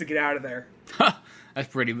self-destruct and has to get out of there. That's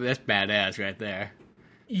badass right there.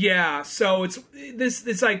 Yeah. So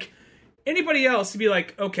it's like anybody else to be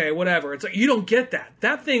like, okay, whatever. It's like, you don't get that.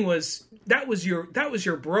 That was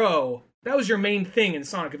your bro. That was your main thing in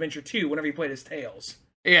Sonic Adventure 2 whenever you played as Tails.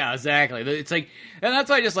 Yeah, exactly. It's like, and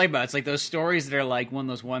that's what I just like about it. It's like those stories that are like one of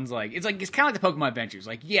those ones like, it's kind of like the Pokemon Adventures.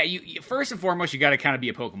 Like, yeah, you first and foremost, you got to kind of be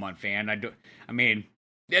a Pokemon fan. I mean,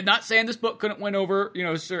 not saying this book couldn't win over,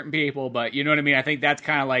 certain people, but you know what I mean? I think that's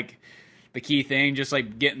kind of like the key thing, just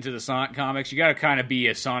like getting to the Sonic comics. You got to kind of be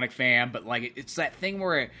a Sonic fan, but like, it's that thing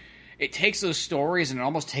where it takes those stories and it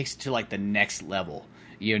almost takes it to like the next level,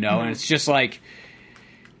 Mm-hmm. And it's just like,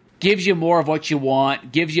 gives you more of what you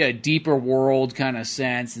want, gives you a deeper world kind of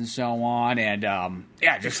sense and so on, and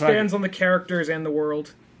just expands on the characters and the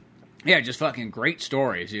world. Yeah, just fucking great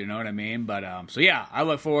stories, you know what I mean? But so yeah, I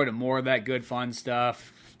look forward to more of that good fun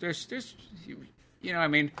stuff. There's I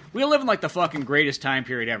mean, we live in like the fucking greatest time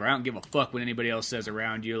period ever. I don't give a fuck what anybody else says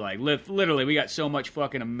around you. Like, literally, we got so much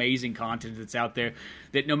fucking amazing content that's out there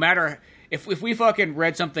that no matter if we fucking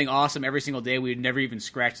read something awesome every single day, we'd never even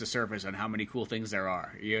scratch the surface on how many cool things there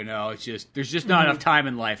are. It's just there's just not enough time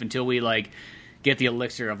in life until we like get the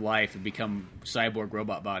elixir of life and become cyborg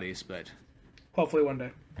robot bodies. But hopefully one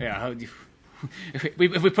day. Yeah, if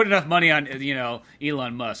we put enough money on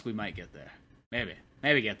Elon Musk, we might get there.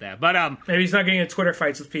 Maybe get that. But maybe he's not getting into Twitter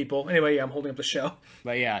fights with people. Anyway, yeah, I'm holding up the show.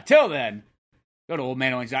 But yeah, till then, go to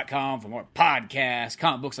oldmanorange.com for more podcasts,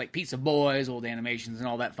 comic books like Pizza Boys, old animations, and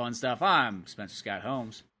all that fun stuff. I'm Spencer Scott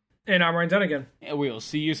Holmes. And I'm Ryan Dunnigan. And we'll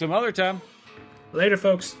see you some other time. Later,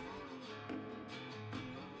 folks.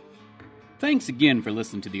 Thanks again for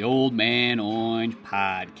listening to the Old Man Orange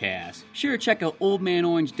podcast. Sure, check out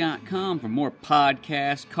oldmanorange.com for more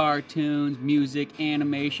podcasts, cartoons, music,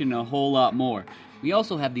 animation, and a whole lot more. We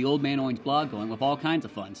also have the Old Man Orange blog going with all kinds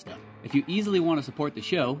of fun stuff. If you easily want to support the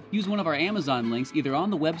show, use one of our Amazon links either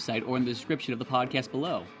on the website or in the description of the podcast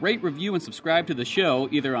below. Rate, review, and subscribe to the show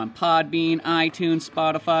either on Podbean, iTunes,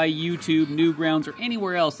 Spotify, YouTube, Newgrounds, or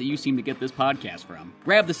anywhere else that you seem to get this podcast from.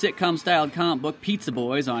 Grab the sitcom-styled comic book Pizza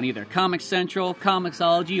Boys on either Comic Central,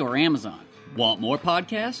 Comixology, or Amazon. Want more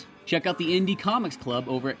podcasts? Check out the Indie Comics Club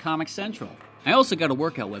over at Comic Central. I also got a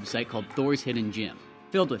workout website called Thor's Hidden Gym,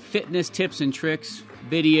 filled with fitness tips and tricks,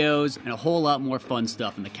 videos, and a whole lot more fun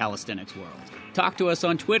stuff in the calisthenics world. Talk to us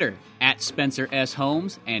on Twitter, at Spencer S.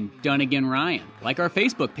 Holmes and Dunnigan Ryan. Like our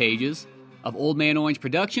Facebook pages of Old Man Orange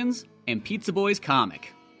Productions and Pizza Boys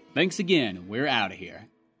Comic. Thanks again, we're out of here.